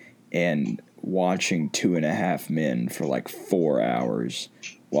phone and watching 2.5 Men for like 4 hours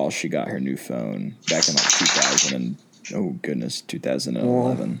while she got her new phone back in like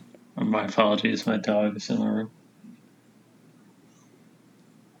 2011. My apologies. My dog is in the room.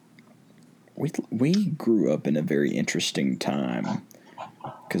 We grew up in a very interesting time,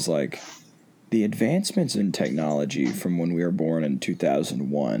 because like the advancements in technology from when we were born in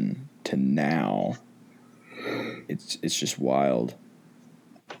 2001 to now, it's just wild.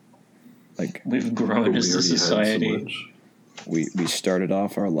 Like, we've grown as a society. We started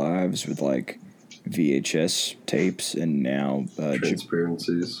off our lives with like VHS tapes, and now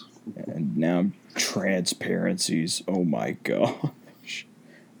transparencies. And now transparencies. Oh my gosh,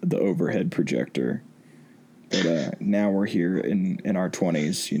 the overhead projector. But now we're here in our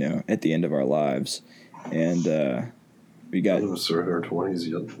 20s, you know, at the end of our lives, and we got. None of us are in our 20s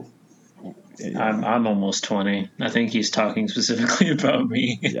yet. I'm almost 20. I think he's talking specifically about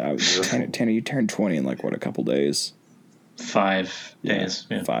me. Yeah, Tanner, you turned 20 in like what, a couple days? 5 days.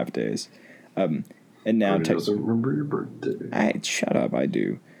 Yeah. 5 days. And now doesn't remember your birthday. Shut up, I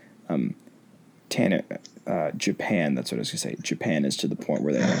do. Tanner, Japan, that's what I was going to say. Japan is to the point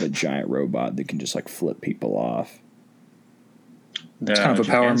where they have a giant robot that can just like flip people off. It's kind of a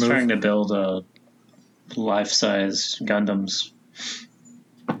power move. Trying to build life-size Gundams.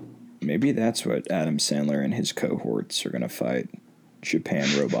 Maybe that's what Adam Sandler and his cohorts are going to fight. Japan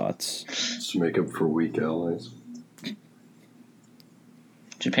robots. Just to make up for weak allies.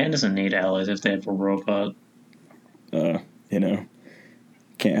 Japan doesn't need allies if they have a robot. You know,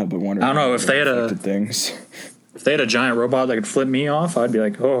 can't help but wonder. I don't know if they had things. If they had a giant robot that could flip me off, I'd be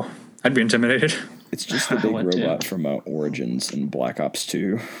like, oh, I'd be intimidated. It's just the big robot from Origins and Black Ops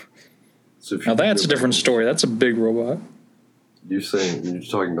 2. So now that's a different story. That's a big robot. You're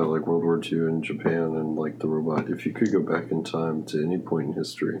talking about like World War II in Japan and like the robot. If you could go back in time to any point in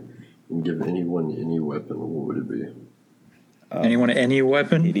history and give anyone any weapon, what would it be? Anyone any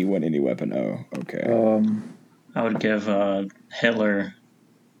weapon? Anyone any weapon. Oh, okay. I would give Hitler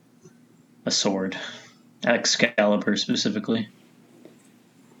a sword, Excalibur specifically.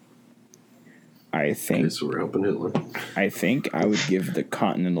 I think. Okay, so we're helping Hitler. I think I would give the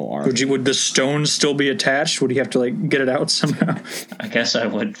Continental Army. Would the stone still be attached? Would he have to like get it out somehow? I guess I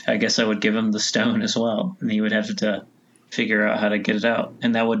would give him the stone as well, and he would have to figure out how to get it out,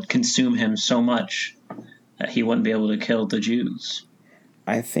 and that would consume him so much that he wouldn't be able to kill the Jews.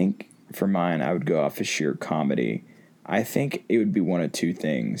 I think for mine, I would go off of sheer comedy. I think it would be one of two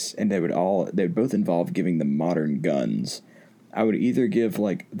things, and they would both involve giving them modern guns. I would either give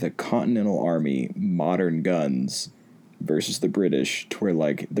like the Continental Army modern guns versus the British, to where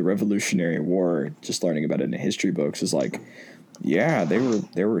like the Revolutionary War, just learning about it in history books, is like, yeah,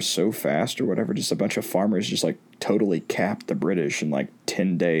 they were so fast or whatever. Just a bunch of farmers just like totally capped the British in like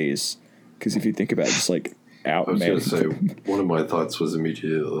 10 days. Because if you think about it, just like out. I was going to say one of my thoughts was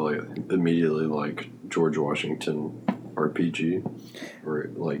immediately like George Washington RPG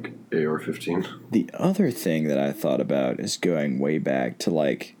or like AR-15. The other thing that I thought about is going way back to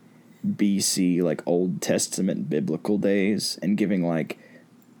like BC, like Old Testament biblical days, and giving like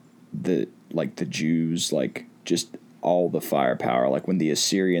the Jews like just all the firepower, like when the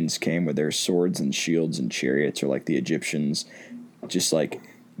Assyrians came with their swords and shields and chariots, or like the Egyptians, just like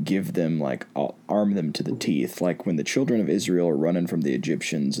give them like arm them to the teeth. Like when the children of Israel are running from the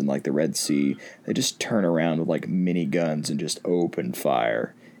Egyptians in like the Red Sea, they just turn around with like mini guns and just open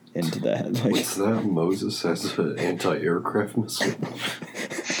fire into that. Like, what's that? Moses has an anti-aircraft missile.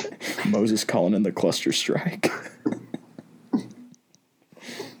 Moses calling in the cluster strike.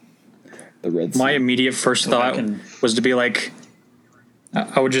 The Red Sea. My immediate first thought was to be like,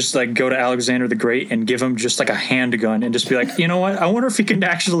 I would just like go to Alexander the Great and give him just like a handgun and just be like, you know what? I wonder if he can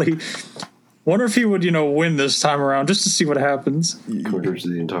actually, wonder if he would, win this time around, just to see what happens. Conquers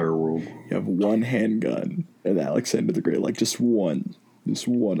the entire world. You have one handgun and Alexander the Great, like just one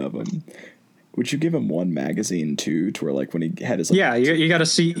of them. Would you give him one magazine too, to where like when he had his like, you got to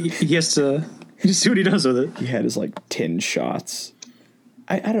see, he has to see what he does with it. He had his like 10 shots.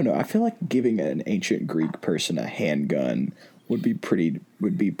 I don't know. I feel like giving an ancient Greek person a handgun would be pretty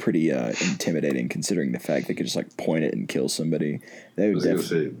intimidating, considering the fact they could just like point it and kill somebody. They would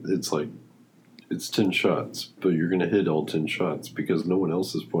say it's 10 shots, but you're gonna hit all 10 shots because no one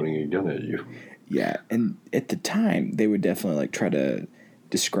else is pointing a gun at you. Yeah, and at the time they would definitely like try to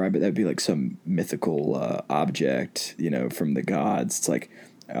describe it. That'd be like some mythical object, from the gods. It's like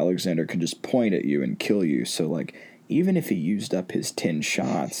Alexander can just point at you and kill you. So like even if he used up his 10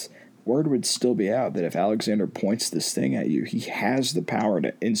 shots, word would still be out that if Alexander points this thing at you, he has the power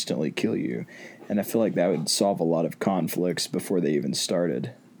to instantly kill you. And I feel like that would solve a lot of conflicts before they even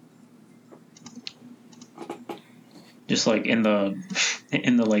started. Just like in the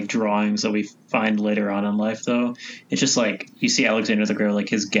like drawings that we find later on in life, though, it's just like you see Alexander the Great, like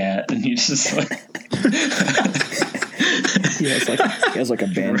his gat, and he's just like he has like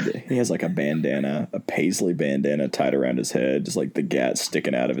a bandana, a paisley bandana tied around his head, just like the gat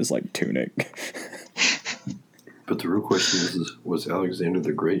sticking out of his like tunic. But the real question is was Alexander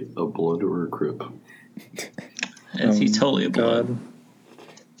the Great a blood or a crip? Is he totally a blood? God.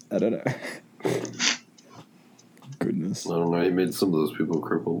 I don't know. Goodness. I don't know. He made some of those people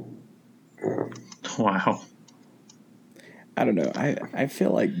crippled. Wow. I don't know. I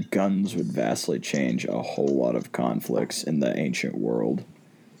feel like guns would vastly change a whole lot of conflicts in the ancient world.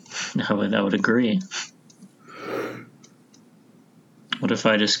 I would agree. What if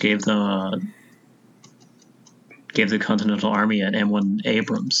I just gave the Continental Army an M1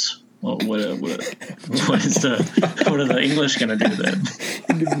 Abrams? Well, what are the English gonna do then?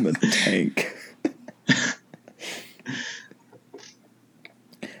 Give them a tank.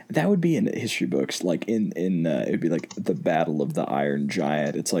 That would be in history books, like it would be like the Battle of the Iron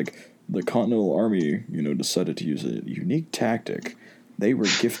Giant. It's like the Continental Army, decided to use a unique tactic. They were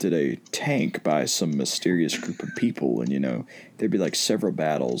gifted a tank by some mysterious group of people, and there'd be like several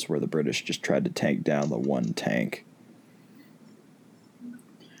battles where the British just tried to tank down the one tank.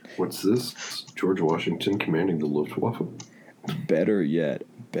 What's this? George Washington commanding the Luftwaffe? Better yet,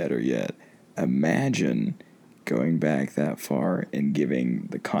 imagine going back that far and giving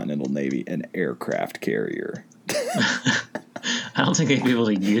the Continental Navy an aircraft carrier. I don't think they'd be able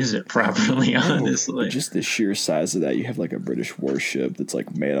to use it properly, honestly. Just the sheer size of that, you have like a British warship that's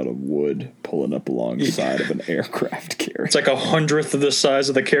like made out of wood pulling up alongside of an aircraft carrier. It's like 100th of the size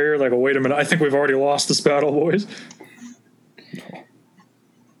of the carrier. Like, oh, wait a minute, I think we've already lost this battle, boys.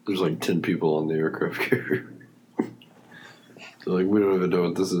 There's like 10 people on the aircraft carrier. So like, we don't even know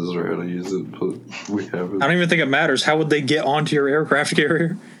what this is or how to use it, but we have it. I don't even think it matters. How would they get onto your aircraft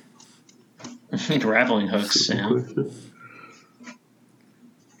carrier? Grappling hooks, Sam.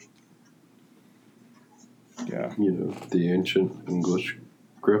 Yeah. The ancient English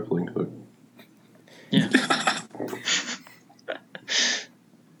grappling hook. Yeah.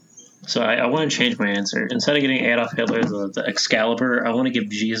 So I want to change my answer. Instead of getting Adolf Hitler the Excalibur, I want to give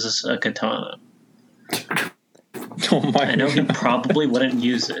Jesus a katana. Oh my I know he God. probably wouldn't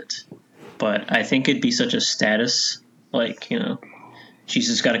use it, but I think it'd be such a status. Like,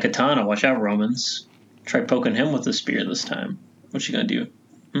 Jesus got a katana. Watch out, Romans. Try poking him with the spear this time. What you gonna do?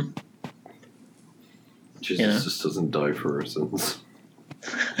 Jesus just doesn't die for our sins.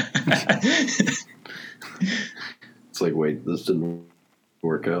 It's like, wait, this didn't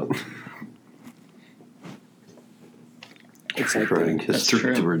work out. It's like writing That's history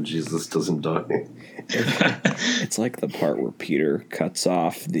true. to where Jesus doesn't die. It's like the part where Peter cuts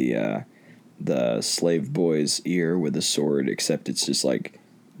off the slave boy's ear with a sword, except it's just like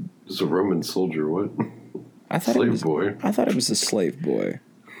It's a Roman soldier, what? I thought Slave it was boy. I thought it was a slave boy.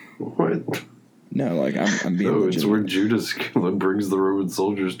 What? No, like I'm being No, it's legitimate. where Judas brings the Roman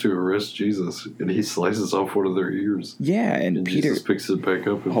soldiers to arrest Jesus, and he slices off one of their ears. Yeah, and Peter. Jesus picks it back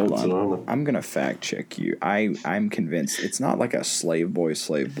up and Hold puts it on on, him. I'm gonna fact check you. I'm convinced it's not like a slave boy,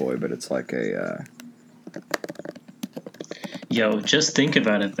 but it's like a. Yo, just think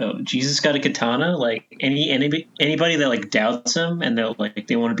about it though. Jesus got a katana. Like anybody that like doubts him and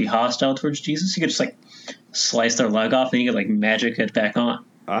they want to be hostile towards Jesus, he could just like slice their leg off and he could like magic it back on.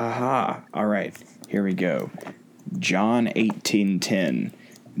 Aha! All right, here we go. John 18:10.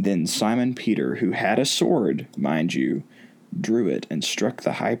 Then Simon Peter, who had a sword, mind you, drew it and struck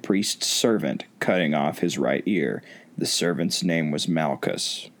the high priest's servant, cutting off his right ear. The servant's name was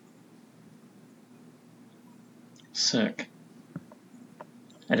Malchus. Sick.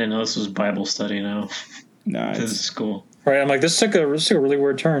 I didn't know this was Bible study now. No, This it's is cool. Right, I'm like, this took a really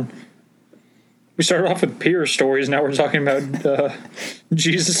weird turn. We started off with Peter stories, now we're talking about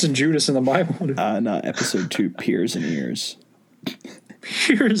Jesus and Judas in the Bible. no, episode 2, Peers and Ears.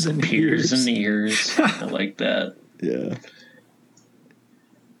 Peers and Ears ears. and ears. I like that. Yeah.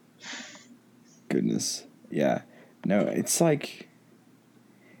 Goodness. Yeah. No, it's like.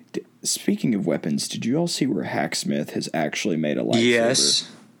 Speaking of weapons, did you all see where Hacksmith has actually made a lightsaber?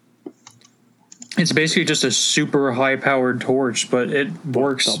 Yes. It's basically just a super high-powered torch, but it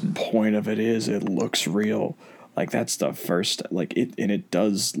works. The point of it is, it looks real. Like that's the first. Like it, and it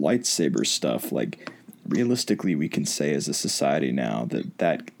does lightsaber stuff. Like realistically, we can say as a society now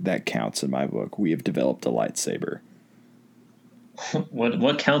that counts in my book. We have developed a lightsaber.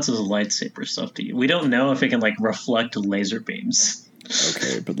 What counts as a lightsaber stuff to you? We don't know if it can like reflect laser beams.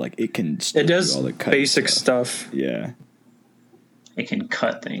 Okay, but like it can. Still It does do all the cutting basic stuff. Yeah. It can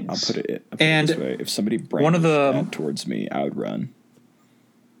cut things. I'll put it And this way. If somebody one of the- brandished that towards me, I would run.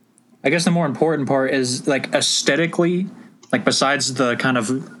 I guess the more important part is like aesthetically, like besides the kind of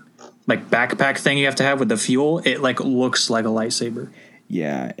like backpack thing you have to have with the fuel, it like looks like a lightsaber.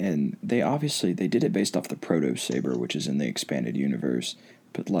 Yeah, and they did it based off the Proto Saber, which is in the expanded universe.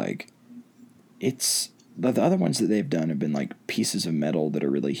 But like, it's the other ones that they've done have been like pieces of metal that are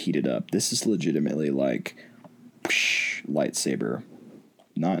really heated up. This is legitimately like lightsaber,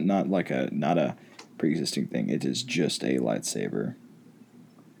 not a pre-existing thing. It is just a lightsaber.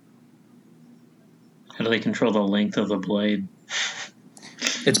 How do they control the length of the blade?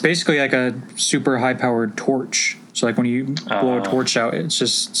 It's basically like a super high-powered torch. So like when you blow a torch out, it's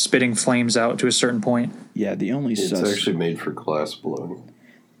just spitting flames out to a certain point. Yeah, it's actually made for glass blowing.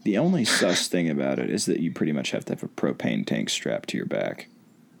 The only sus thing about it is that you pretty much have to have a propane tank strapped to your back.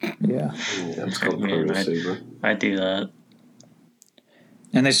 Yeah. It's called Proto-Saber. I do that.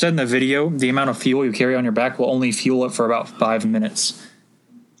 And they said in the video, the amount of fuel you carry on your back will only fuel it for about 5 minutes.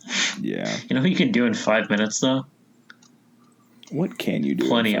 Yeah. You know what you can do in 5 minutes, though? What can you do?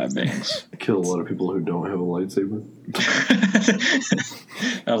 Plenty in 5 of minutes? things. Kill a lot of people who don't have a lightsaber.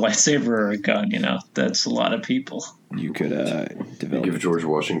 A lightsaber or a gun, that's a lot of people. You could develop. Give George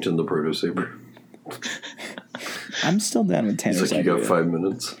Washington the Proto-Saber. I'm still down with Tanner's He's like, idea. you got 5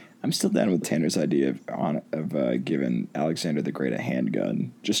 minutes. I'm still down with Tanner's idea of giving Alexander the Great a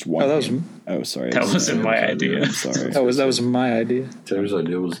handgun. Just one. Sorry. That wasn't my idea. I'm sorry. That was my idea. Tanner's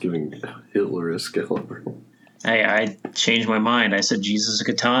idea was giving Hitler a Excalibur. Hey, I changed my mind. I said Jesus a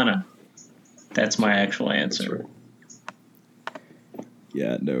katana. That's my actual answer. Right.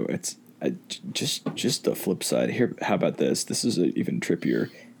 Yeah, no, it's just the flip side. Here, how about this? This is even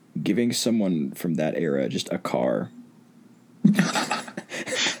trippier. Giving someone from that era just a car.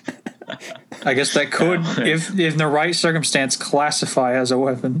 I guess that could, if in the right circumstance, classify as a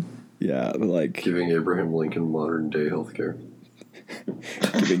weapon. Yeah, like Giving Abraham Lincoln modern day healthcare.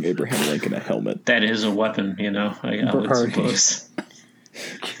 Giving Abraham Lincoln a helmet. That is a weapon, I would suppose.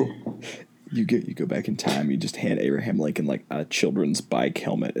 You go back in time. You just hand Abraham Lincoln like a children's bike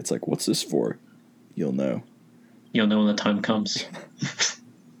helmet. It's like, what's this for? You'll know. You'll know when the time comes.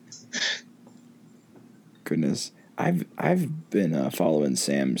 Goodness. I've been following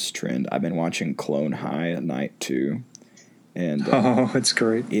Sam's trend. I've been watching Clone High at night too, and it's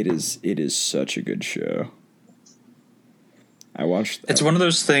great. It is such a good show. I watched. It's one of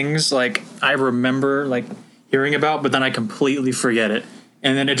those things like I remember like hearing about, but then I completely forget it,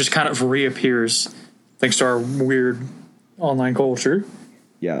 and then it just kind of reappears thanks to our weird online culture.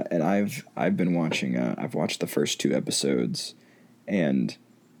 Yeah, and I've been watching. I've watched the first 2 episodes, and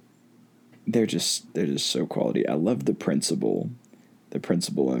they're just so quality. I love the principal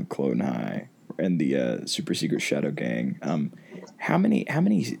in Clone High and the super secret shadow gang. How many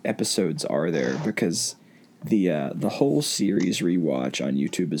episodes are there? Because the whole series rewatch on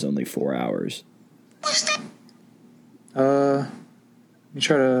YouTube is only 4 hours. I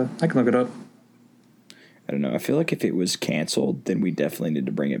can look it up. I don't know. I feel like if it was canceled, then we definitely need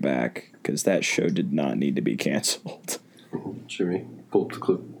to bring it back because that show did not need to be canceled. Jimmy, pull up the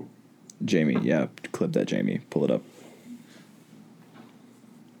clip. Jamie, yeah, clip that, Jamie. Pull it up.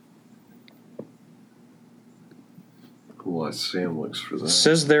 Well, Sam looks for that. It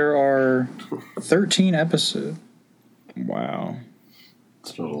says there are 13 episodes. Wow.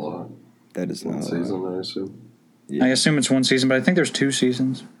 It's not a lot. That is One not season, I assume. Yeah. I assume it's 1 season, but I think there's 2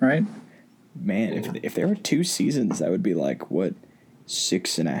 seasons, right? Man, if there were 2 seasons, that would be like, what,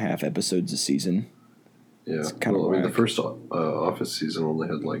 6.5 episodes a season? Yeah. It's kinda the whack. first Office season only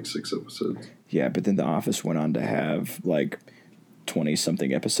had like 6 episodes. Yeah, but then The Office went on to have like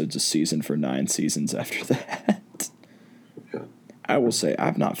 20-something episodes a season for 9 seasons after that. Yeah. I will say,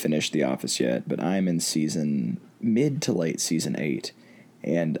 I've not finished The Office yet, but I'm in mid to late season 8.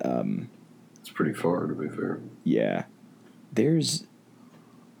 And, It's pretty far, to be fair. yeah,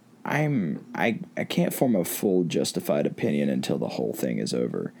 I can't form a full justified opinion until the whole thing is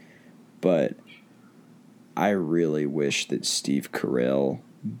over, but I really wish that Steve Carell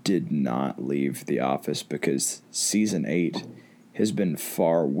did not leave The Office because season 8 has been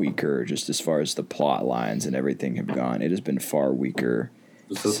far weaker just as far as the plot lines and everything have gone. It has been far weaker.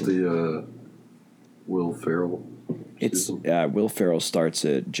 Is that the Will Ferrell season? It's Will Ferrell starts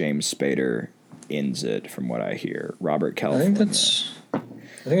it, James Spader ends it, from what I hear. Robert I California.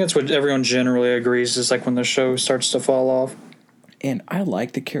 think that's what everyone generally agrees is like when the show starts to fall off. And I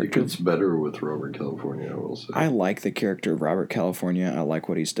like the It character. gets better with Robert California, I will say. I like the character of Robert California. I like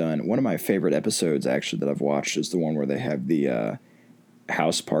what he's done. One of my favorite episodes, actually, that I've watched is the one where they have the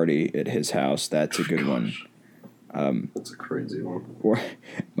house party at his house. That's a good one. That's a crazy one. Or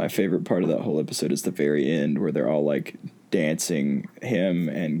my favorite part of that whole episode is the very end where they're all like dancing. Him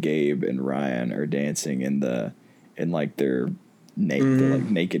and Gabe and Ryan are dancing in their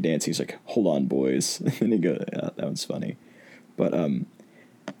naked dance. He's like, "Hold on, boys," and then he goes, yeah, "That one's funny." But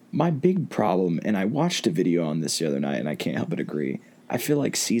my big problem, and I watched a video on this the other night, and I can't help but agree. I feel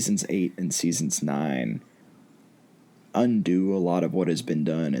like seasons 8 and seasons 9 undo a lot of what has been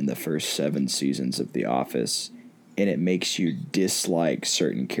done in the first 7 seasons of The Office, and it makes you dislike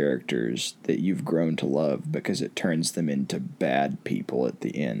certain characters that you've grown to love because it turns them into bad people at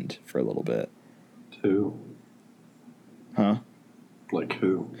the end for a little bit. Who? Huh? Like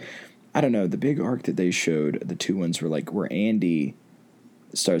who? I don't know. The big arc that they showed, the 2 ones were like where Andy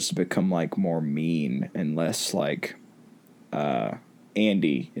starts to become like more mean and less like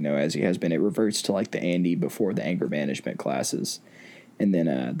Andy, as he has been. It reverts to like the Andy before the anger management classes. And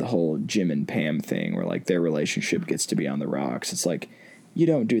then the whole Jim and Pam thing where like their relationship gets to be on the rocks. It's like, you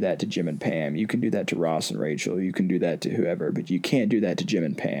don't do that to Jim and Pam. You can do that to Ross and Rachel. You can do that to whoever, but you can't do that to Jim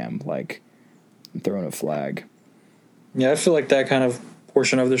and Pam. Like, I'm throwing a flag. Yeah, I feel like that kind of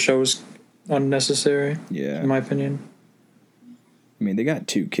portion of the show is unnecessary. Yeah. In my opinion. I mean, they got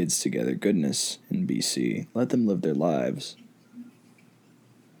 2 kids together. Goodness, in BC. Let them live their lives.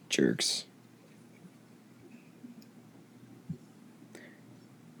 Jerks.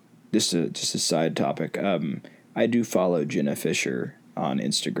 Just a side topic. I do follow Jenna Fisher on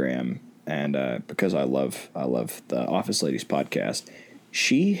Instagram, and because I love the Office Ladies podcast.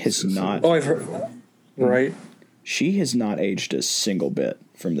 She has not. Oh, I've heard. Right. She has not aged a single bit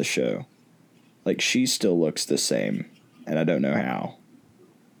from the show. Like, she still looks the same, and I don't know how.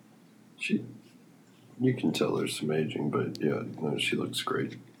 You can tell there's some aging, but yeah, no, she looks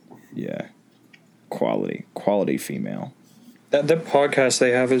great. Yeah, quality female. That podcast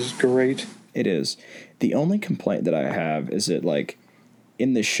they have is great. It is. The only complaint that I have is that, like,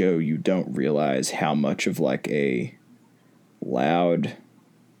 in the show, you don't realize how much of, like, a loud...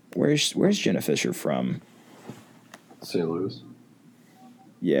 Where's Jenna Fisher from? St. Louis.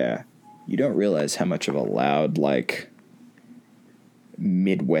 Yeah. You don't realize how much of a loud, like,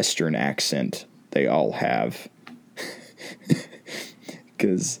 Midwestern accent they all have.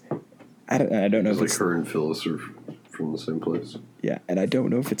 Because I don't know if it's... Like her and Phyllis are from the same place. Yeah, and I don't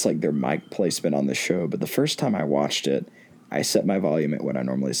know if it's, like, their mic placement on the show, but the first time I watched it, I set my volume at what I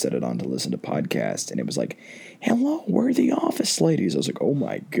normally set it on to listen to podcasts, and it was like, hello, we're the Office Ladies. I was like, oh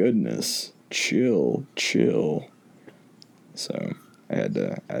my goodness, chill. So I had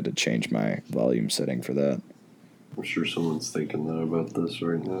to change my volume setting for that. I'm sure someone's thinking that about this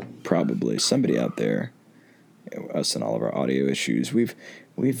right now. Probably. Somebody out there, us and all of our audio issues, we've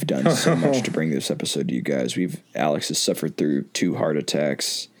done so much to bring this episode to you guys. Alex has suffered through 2 heart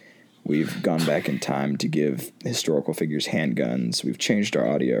attacks. We've gone back in time to give historical figures handguns. We've changed our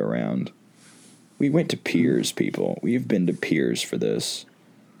audio around. We went to Piers, people. We've been to Piers for this.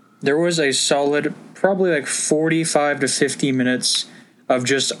 There was a solid, probably like 45 to 50 minutes of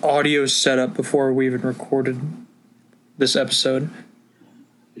just audio setup before we even recorded this episode.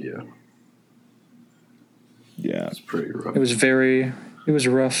 Yeah. Yeah. It's pretty rough. It was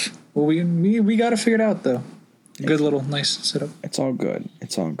rough. Well, we got it figured out, though. Good little nice setup. It's all good.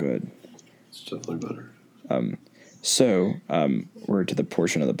 It's definitely better. So we're to the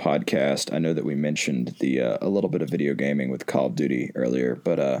portion of the podcast. I know that we mentioned a little bit of video gaming with Call of Duty earlier,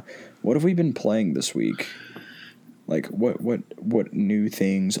 but what have we been playing this week? Like, what new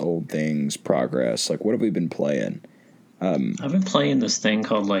things, old things, progress? Like, what have we been playing? I've been playing this thing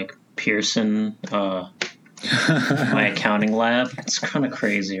called, like, Pearson, my accounting lab. It's kind of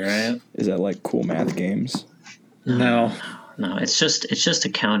crazy, right? Is that like cool math games? No, it's just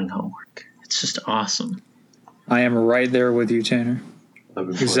accounting homework. It's just awesome. I am right there with you, Tanner.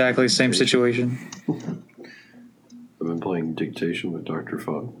 Exactly same situation. I've been playing Dictation with Dr.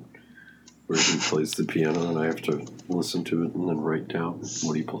 Fogg, where he plays the piano and I have to listen to it and then write down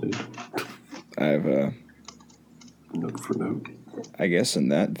what he played. I have note for note. I guess in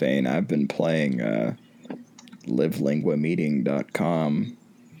that vein, I've been playing livelinguameeting.com.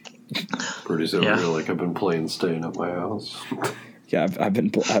 Pretty over here, like I've been playing Staying at My House. Yeah, I've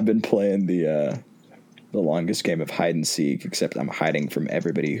been playing the longest game of hide and seek, except I'm hiding from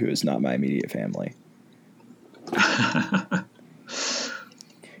everybody who is not my immediate family.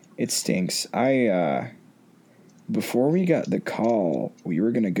 It stinks. Before we got the call, we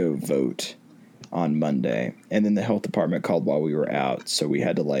were gonna go vote on Monday, and then the health department called while we were out, so we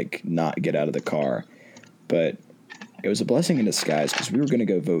had to like not get out of the car. But it was a blessing in disguise because we were gonna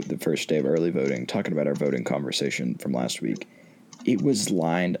go vote the first day of early voting, talking about our voting conversation from last week. It was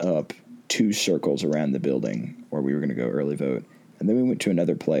lined up 2 circles around the building where we were going to go early vote. And then we went to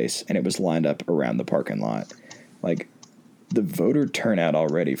another place, and it was lined up around the parking lot. Like, the voter turnout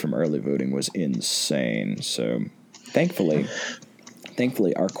already from early voting was insane. So, thankfully,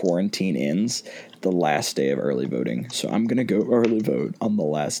 Thankfully, our quarantine ends the last day of early voting. So I'm going to go early vote on the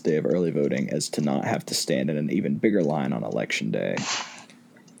last day of early voting as to not have to stand in an even bigger line on election day.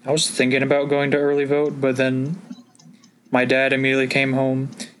 I was thinking about going to early vote, but then my dad immediately came home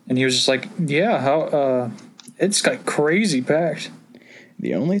and he was just like, yeah, it's like crazy packed.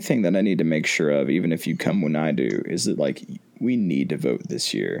 The only thing that I need to make sure of, even if you come when I do, is that, like, we need to vote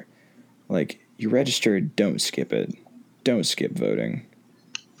this year. Like, you registered, don't skip it. Don't skip voting.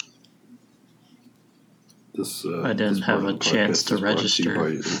 I didn't have a chance to register.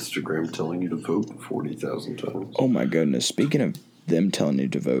 By Instagram telling you to vote 40,000 times. Oh my goodness. Speaking of them telling you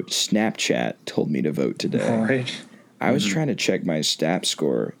to vote, Snapchat told me to vote today. All right. I was trying to check my Snap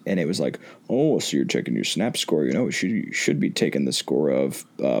score, and it was like, oh, so you're checking your Snap score. You know, you should be taking the score of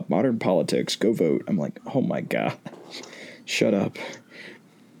modern politics. Go vote. I'm like, oh, my God. Shut up.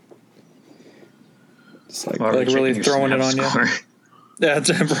 It's like really throwing it on you. Yeah,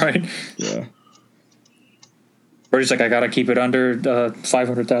 that's right. Yeah. Or he's like, I got to keep it under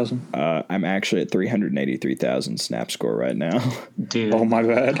 500,000. I'm actually at 383,000 Snap score right now. Dude, oh, my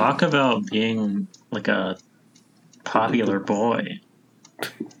bad. Talk about being like a popular boy.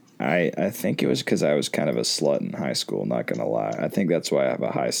 I think it was because I was kind of a slut in high school, not going to lie. I think that's why I have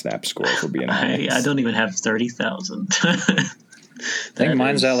a high Snap score for being honest. I don't even have 30,000. I think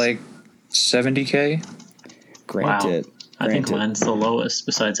mine's at like 70K. Granted. Wow. I think mine's the lowest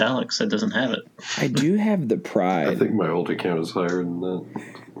besides Alex that doesn't have it. I do have the pride. I think my old account is higher than that.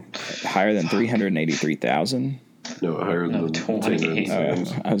 Higher than 383,000? No, higher than 28.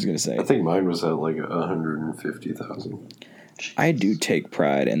 I was going to say. I think mine was at like 150,000. I do take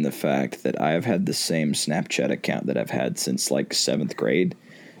pride in the fact that I have had the same Snapchat account that I've had since like 7th grade.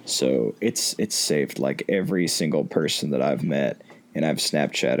 So it's saved like every single person that I've met and I've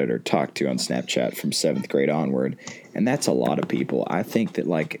Snapchatted or talked to on Snapchat from 7th grade onward. And that's a lot of people. I think that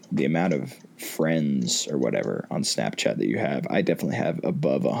like the amount of friends or whatever on Snapchat that you have, I definitely have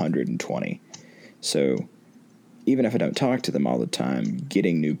above 120. So even if I don't talk to them all the time,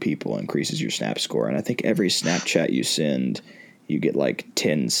 getting new people increases your Snap score. And I think every Snapchat you send, you get like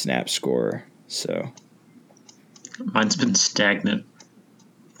 10 Snap score. So mine's been stagnant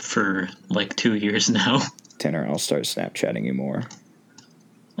for like 2 years now. Tanner, I'll start Snapchatting you more.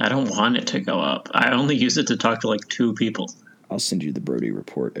 I don't want it to go up. I only use it to talk to like 2 people. I'll send you the Brody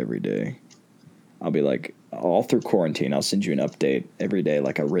report every day. I'll be like, all through quarantine, I'll send you an update every day,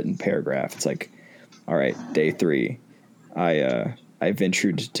 like a written paragraph. It's like, all right, day 3, I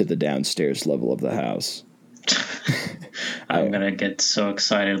ventured to the downstairs level of the house. I'm gonna get so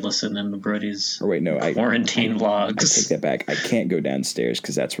excited listening to Brody's quarantine vlogs. I take that back. I can't go downstairs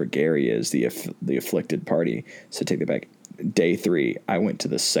because that's where Gary is, the afflicted party. So take that back. Day 3, I went to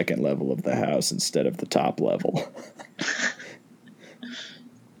the 2nd level of the house instead of the top level.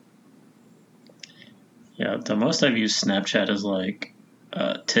 Yeah, the most I've used Snapchat is like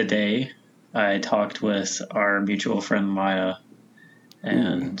today. I talked with our mutual friend Maya,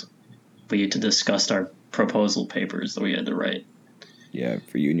 and we discussed our proposal papers that we had to write. Yeah,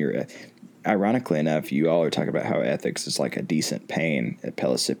 for you and your... Ironically enough, you all are talking about how ethics is like a decent pain at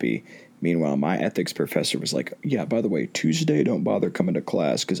Pellissippi. Meanwhile, my ethics professor was like, yeah, by the way, Tuesday, don't bother coming to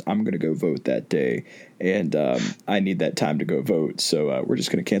class because I'm going to go vote that day, and I need that time to go vote, so we're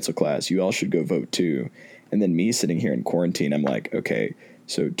just going to cancel class. You all should go vote too. And then me sitting here in quarantine, I'm like, okay,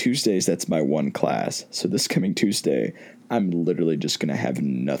 so Tuesdays, that's my one class. So this coming Tuesday, I'm literally just going to have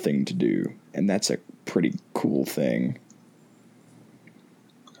nothing to do, and that's a pretty cool thing.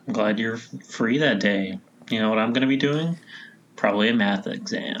 I'm glad you're free that day. You know what I'm going to be doing? Probably a math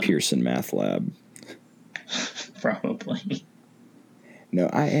exam. Pearson Math Lab. Probably. No,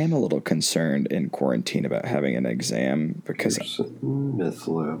 I am a little concerned in quarantine about having an exam because Math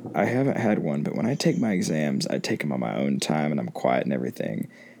Lab. I haven't had one, but when I take my exams, I take them on my own time and I'm quiet and everything.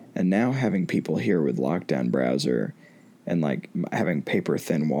 And now having people here with lockdown browser and like having paper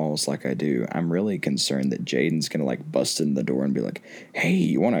thin walls like I do, I'm really concerned that Jaden's gonna like bust in the door and be like, "Hey,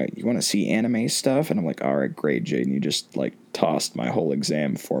 you wanna see anime stuff?" And I'm like, "All right, great, Jaden. You just like tossed my whole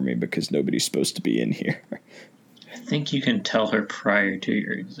exam for me because nobody's supposed to be in here." I think you can tell her prior to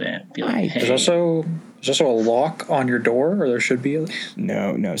your exam. Be like, hey. There's also a lock on your door, or there should be.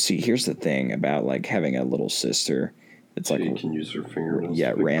 No. See, here's the thing about like having a little sister. It's so like you can use her fingernails.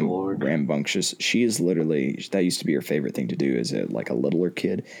 Yeah, rambunctious. She is literally, that used to be her favorite thing to do as a littler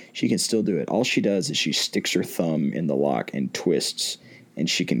kid. She can still do it. All she does is she sticks her thumb in the lock and twists, and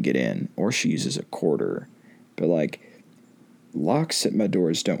she can get in. Or she uses a quarter. But like, locks at my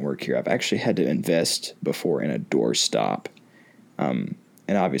doors don't work here. I've actually had to invest before in a door stop. And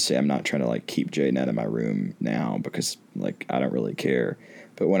and obviously I'm not trying to like keep Jaden out of my room now because like I don't really care.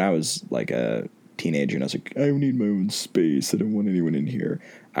 But when I was like a teenager and I was like, I need my own space, I don't want anyone in here,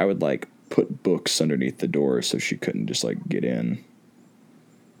 I would like put books underneath the door so she couldn't just like get in.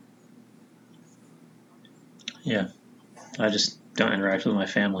 Yeah. I just don't interact with my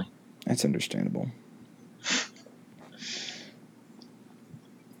family. That's understandable.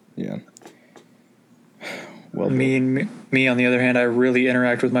 Yeah. Well, Me on the other hand, I really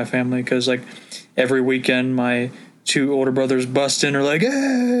interact with my family because like every weekend my 2 older brothers bust in or like,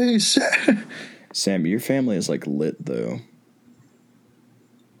 hey, Sam, your family is like lit though.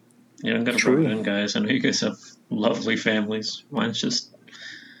 You don't gotta True. burn in, guys. I know you guys have lovely families. Mine's just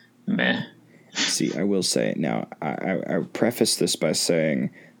meh. See, I will say now. I preface this by saying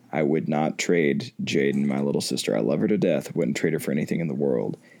I would not trade Jaden, my little sister. I love her to death. Wouldn't trade her for anything in the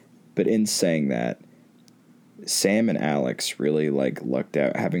world. But in saying that, Sam and Alex really like lucked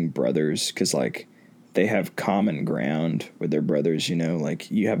out having brothers because like they have common ground with their brothers. You know, like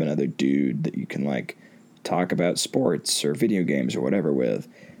you have another dude that you can like talk about sports or video games or whatever with.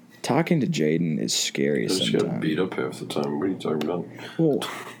 Talking to Jaden is scary I just sometimes. got beat up half the time. What are you talking about? Well,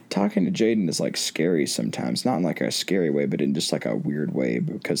 talking to Jaden is like scary sometimes, not in like a scary way, but in just like a weird way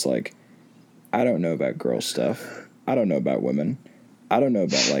because like I don't know about girl stuff. I don't know about women. I don't know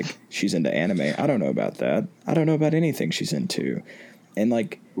about like she's into anime. I don't know about that. I don't know about anything she's into. And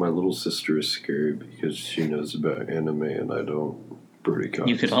like My little sister is scary because she knows about anime and I don't. Pretty cops.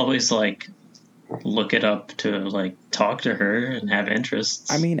 You could always like look it up to like talk to her and have interests.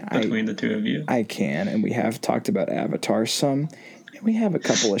 I mean, between the two of you. I can, and we have talked about Avatar some, and we have a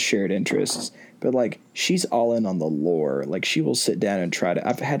couple of shared interests. But like, she's all in on the lore. Like, she will sit down and try to.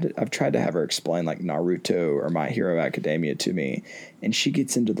 I've tried to have her explain like Naruto or My Hero Academia to me, and she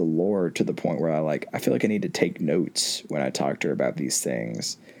gets into the lore to the point where I feel like I need to take notes when I talk to her about these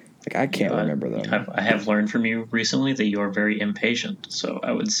things. Like, I can't remember them. I have learned from you recently that you are very impatient. So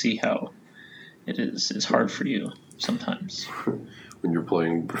I would see how it's hard for you sometimes. When you're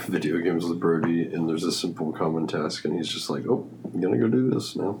playing video games with Brody and there's a simple common task and he's just like, oh, I'm gonna go do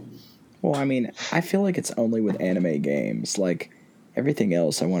this now. Well, I mean, I feel like it's only with anime games. Like, everything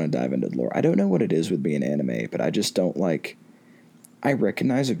else, I want to dive into the lore. I don't know what it is with being anime, but I just don't like... I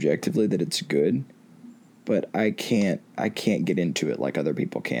recognize objectively that it's good, but I can't get into it like other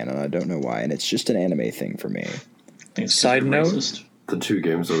people can, and I don't know why. And it's just an anime thing for me. Side note... Racist. The 2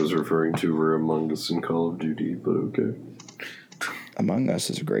 games I was referring to were Among Us and Call of Duty, but okay. Among Us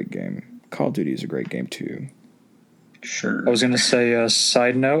is a great game. Call of Duty is a great game, too. Sure. I was going to say,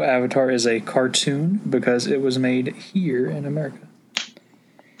 side note, Avatar is a cartoon because it was made here in America.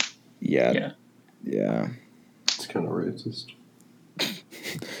 Yeah. It's kind of racist.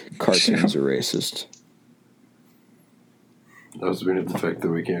 Cartoons are racist. I was meaning the fact that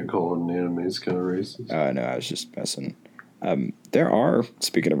we can't call it an anime is kind of racist. No, I was just messing. There are,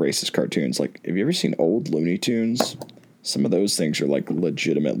 speaking of racist cartoons, like, have you ever seen old Looney Tunes? Some of those things are, like,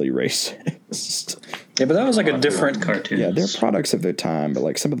 legitimately racist. Yeah, but that was, like, a different cartoon. Yeah, they're products of their time, but,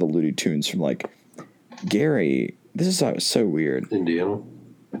 like, some of the Looney Tunes from, like, Gary, this is so weird. Indiana?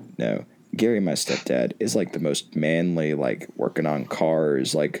 No. Gary, my stepdad, is, like, the most manly, like, working on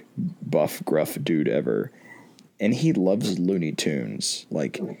cars, like, buff, gruff dude ever. And he loves Looney Tunes.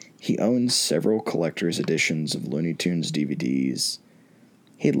 Like, he owns several collector's editions of Looney Tunes DVDs.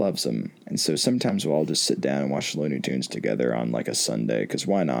 He loves them. And so sometimes we'll all just sit down and watch Looney Tunes together on, like, a Sunday, because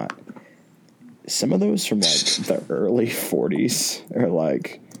why not? Some of those from, like, the early 40s are,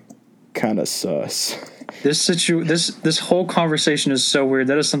 like, kind of sus. This whole conversation is so weird.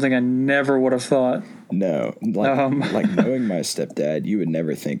 That is something I never would have thought. No. Like knowing my stepdad, you would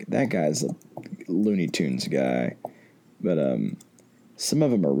never think, that guy's a Looney Tunes guy. But some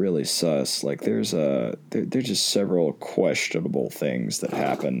of them are really sus. Like, there's just several questionable things that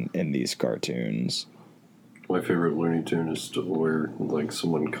happen in these cartoons. My favorite Looney Tune is still where, like,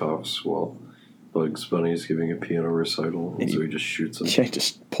 someone coughs while Bugs Bunny is giving a piano recital, and so he just shoots him. Yeah, he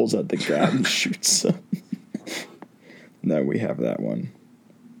just pulls out the gun and shoots him. No, we have that one.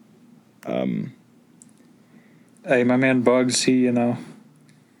 Hey, my man Bugs, he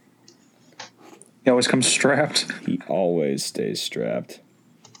always comes strapped. He always stays strapped.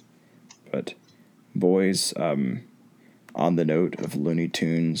 But, boys, on the note of Looney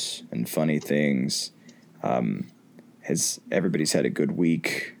Tunes and funny things, everybody's had a good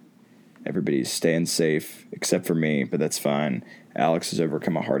week. Everybody's staying safe, except for me, but that's fine. Alex has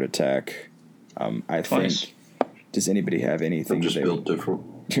overcome a heart attack. I Twice. think. Does anybody have anything? I'm just built different.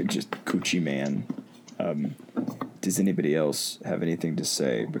 You're just Coochie Man. Does anybody else have anything to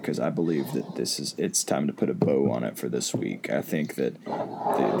say? Because I believe that it's time to put a bow on it for this week. I think that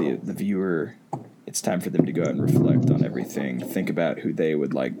the viewer, it's time for them to go out and reflect on everything. Think about who they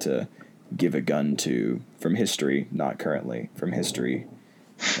would like to give a gun to from history, not currently, from history.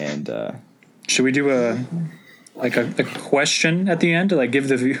 And should we do a question at the end to like give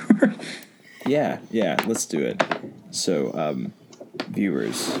the viewer? Yeah, let's do it. So,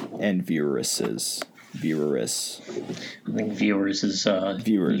 viewers and vieweresses. I think viewers is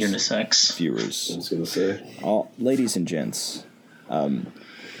unisex. Viewers. I was gonna say. All ladies and gents,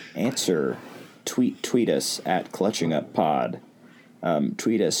 tweet us at Clutching Up Pod.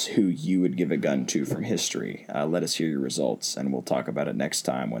 Tweet us who you would give a gun to from history. Let us hear your results, and we'll talk about it next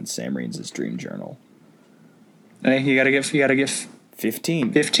time when Sam reads his dream journal. Hey, you gotta give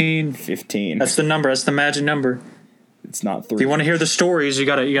 15. 15. 15. That's the number. That's the magic number. It's not 3. If you want to hear the stories, you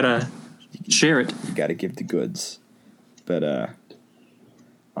gotta share it. You gotta give the goods. But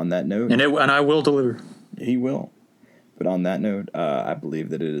on that note, And I will deliver. he will. But on that note, I believe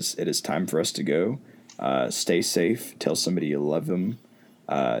that it is time for us to go. Stay safe. Tell somebody you love them.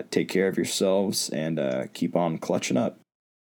 Take care of yourselves, and keep on clutching up.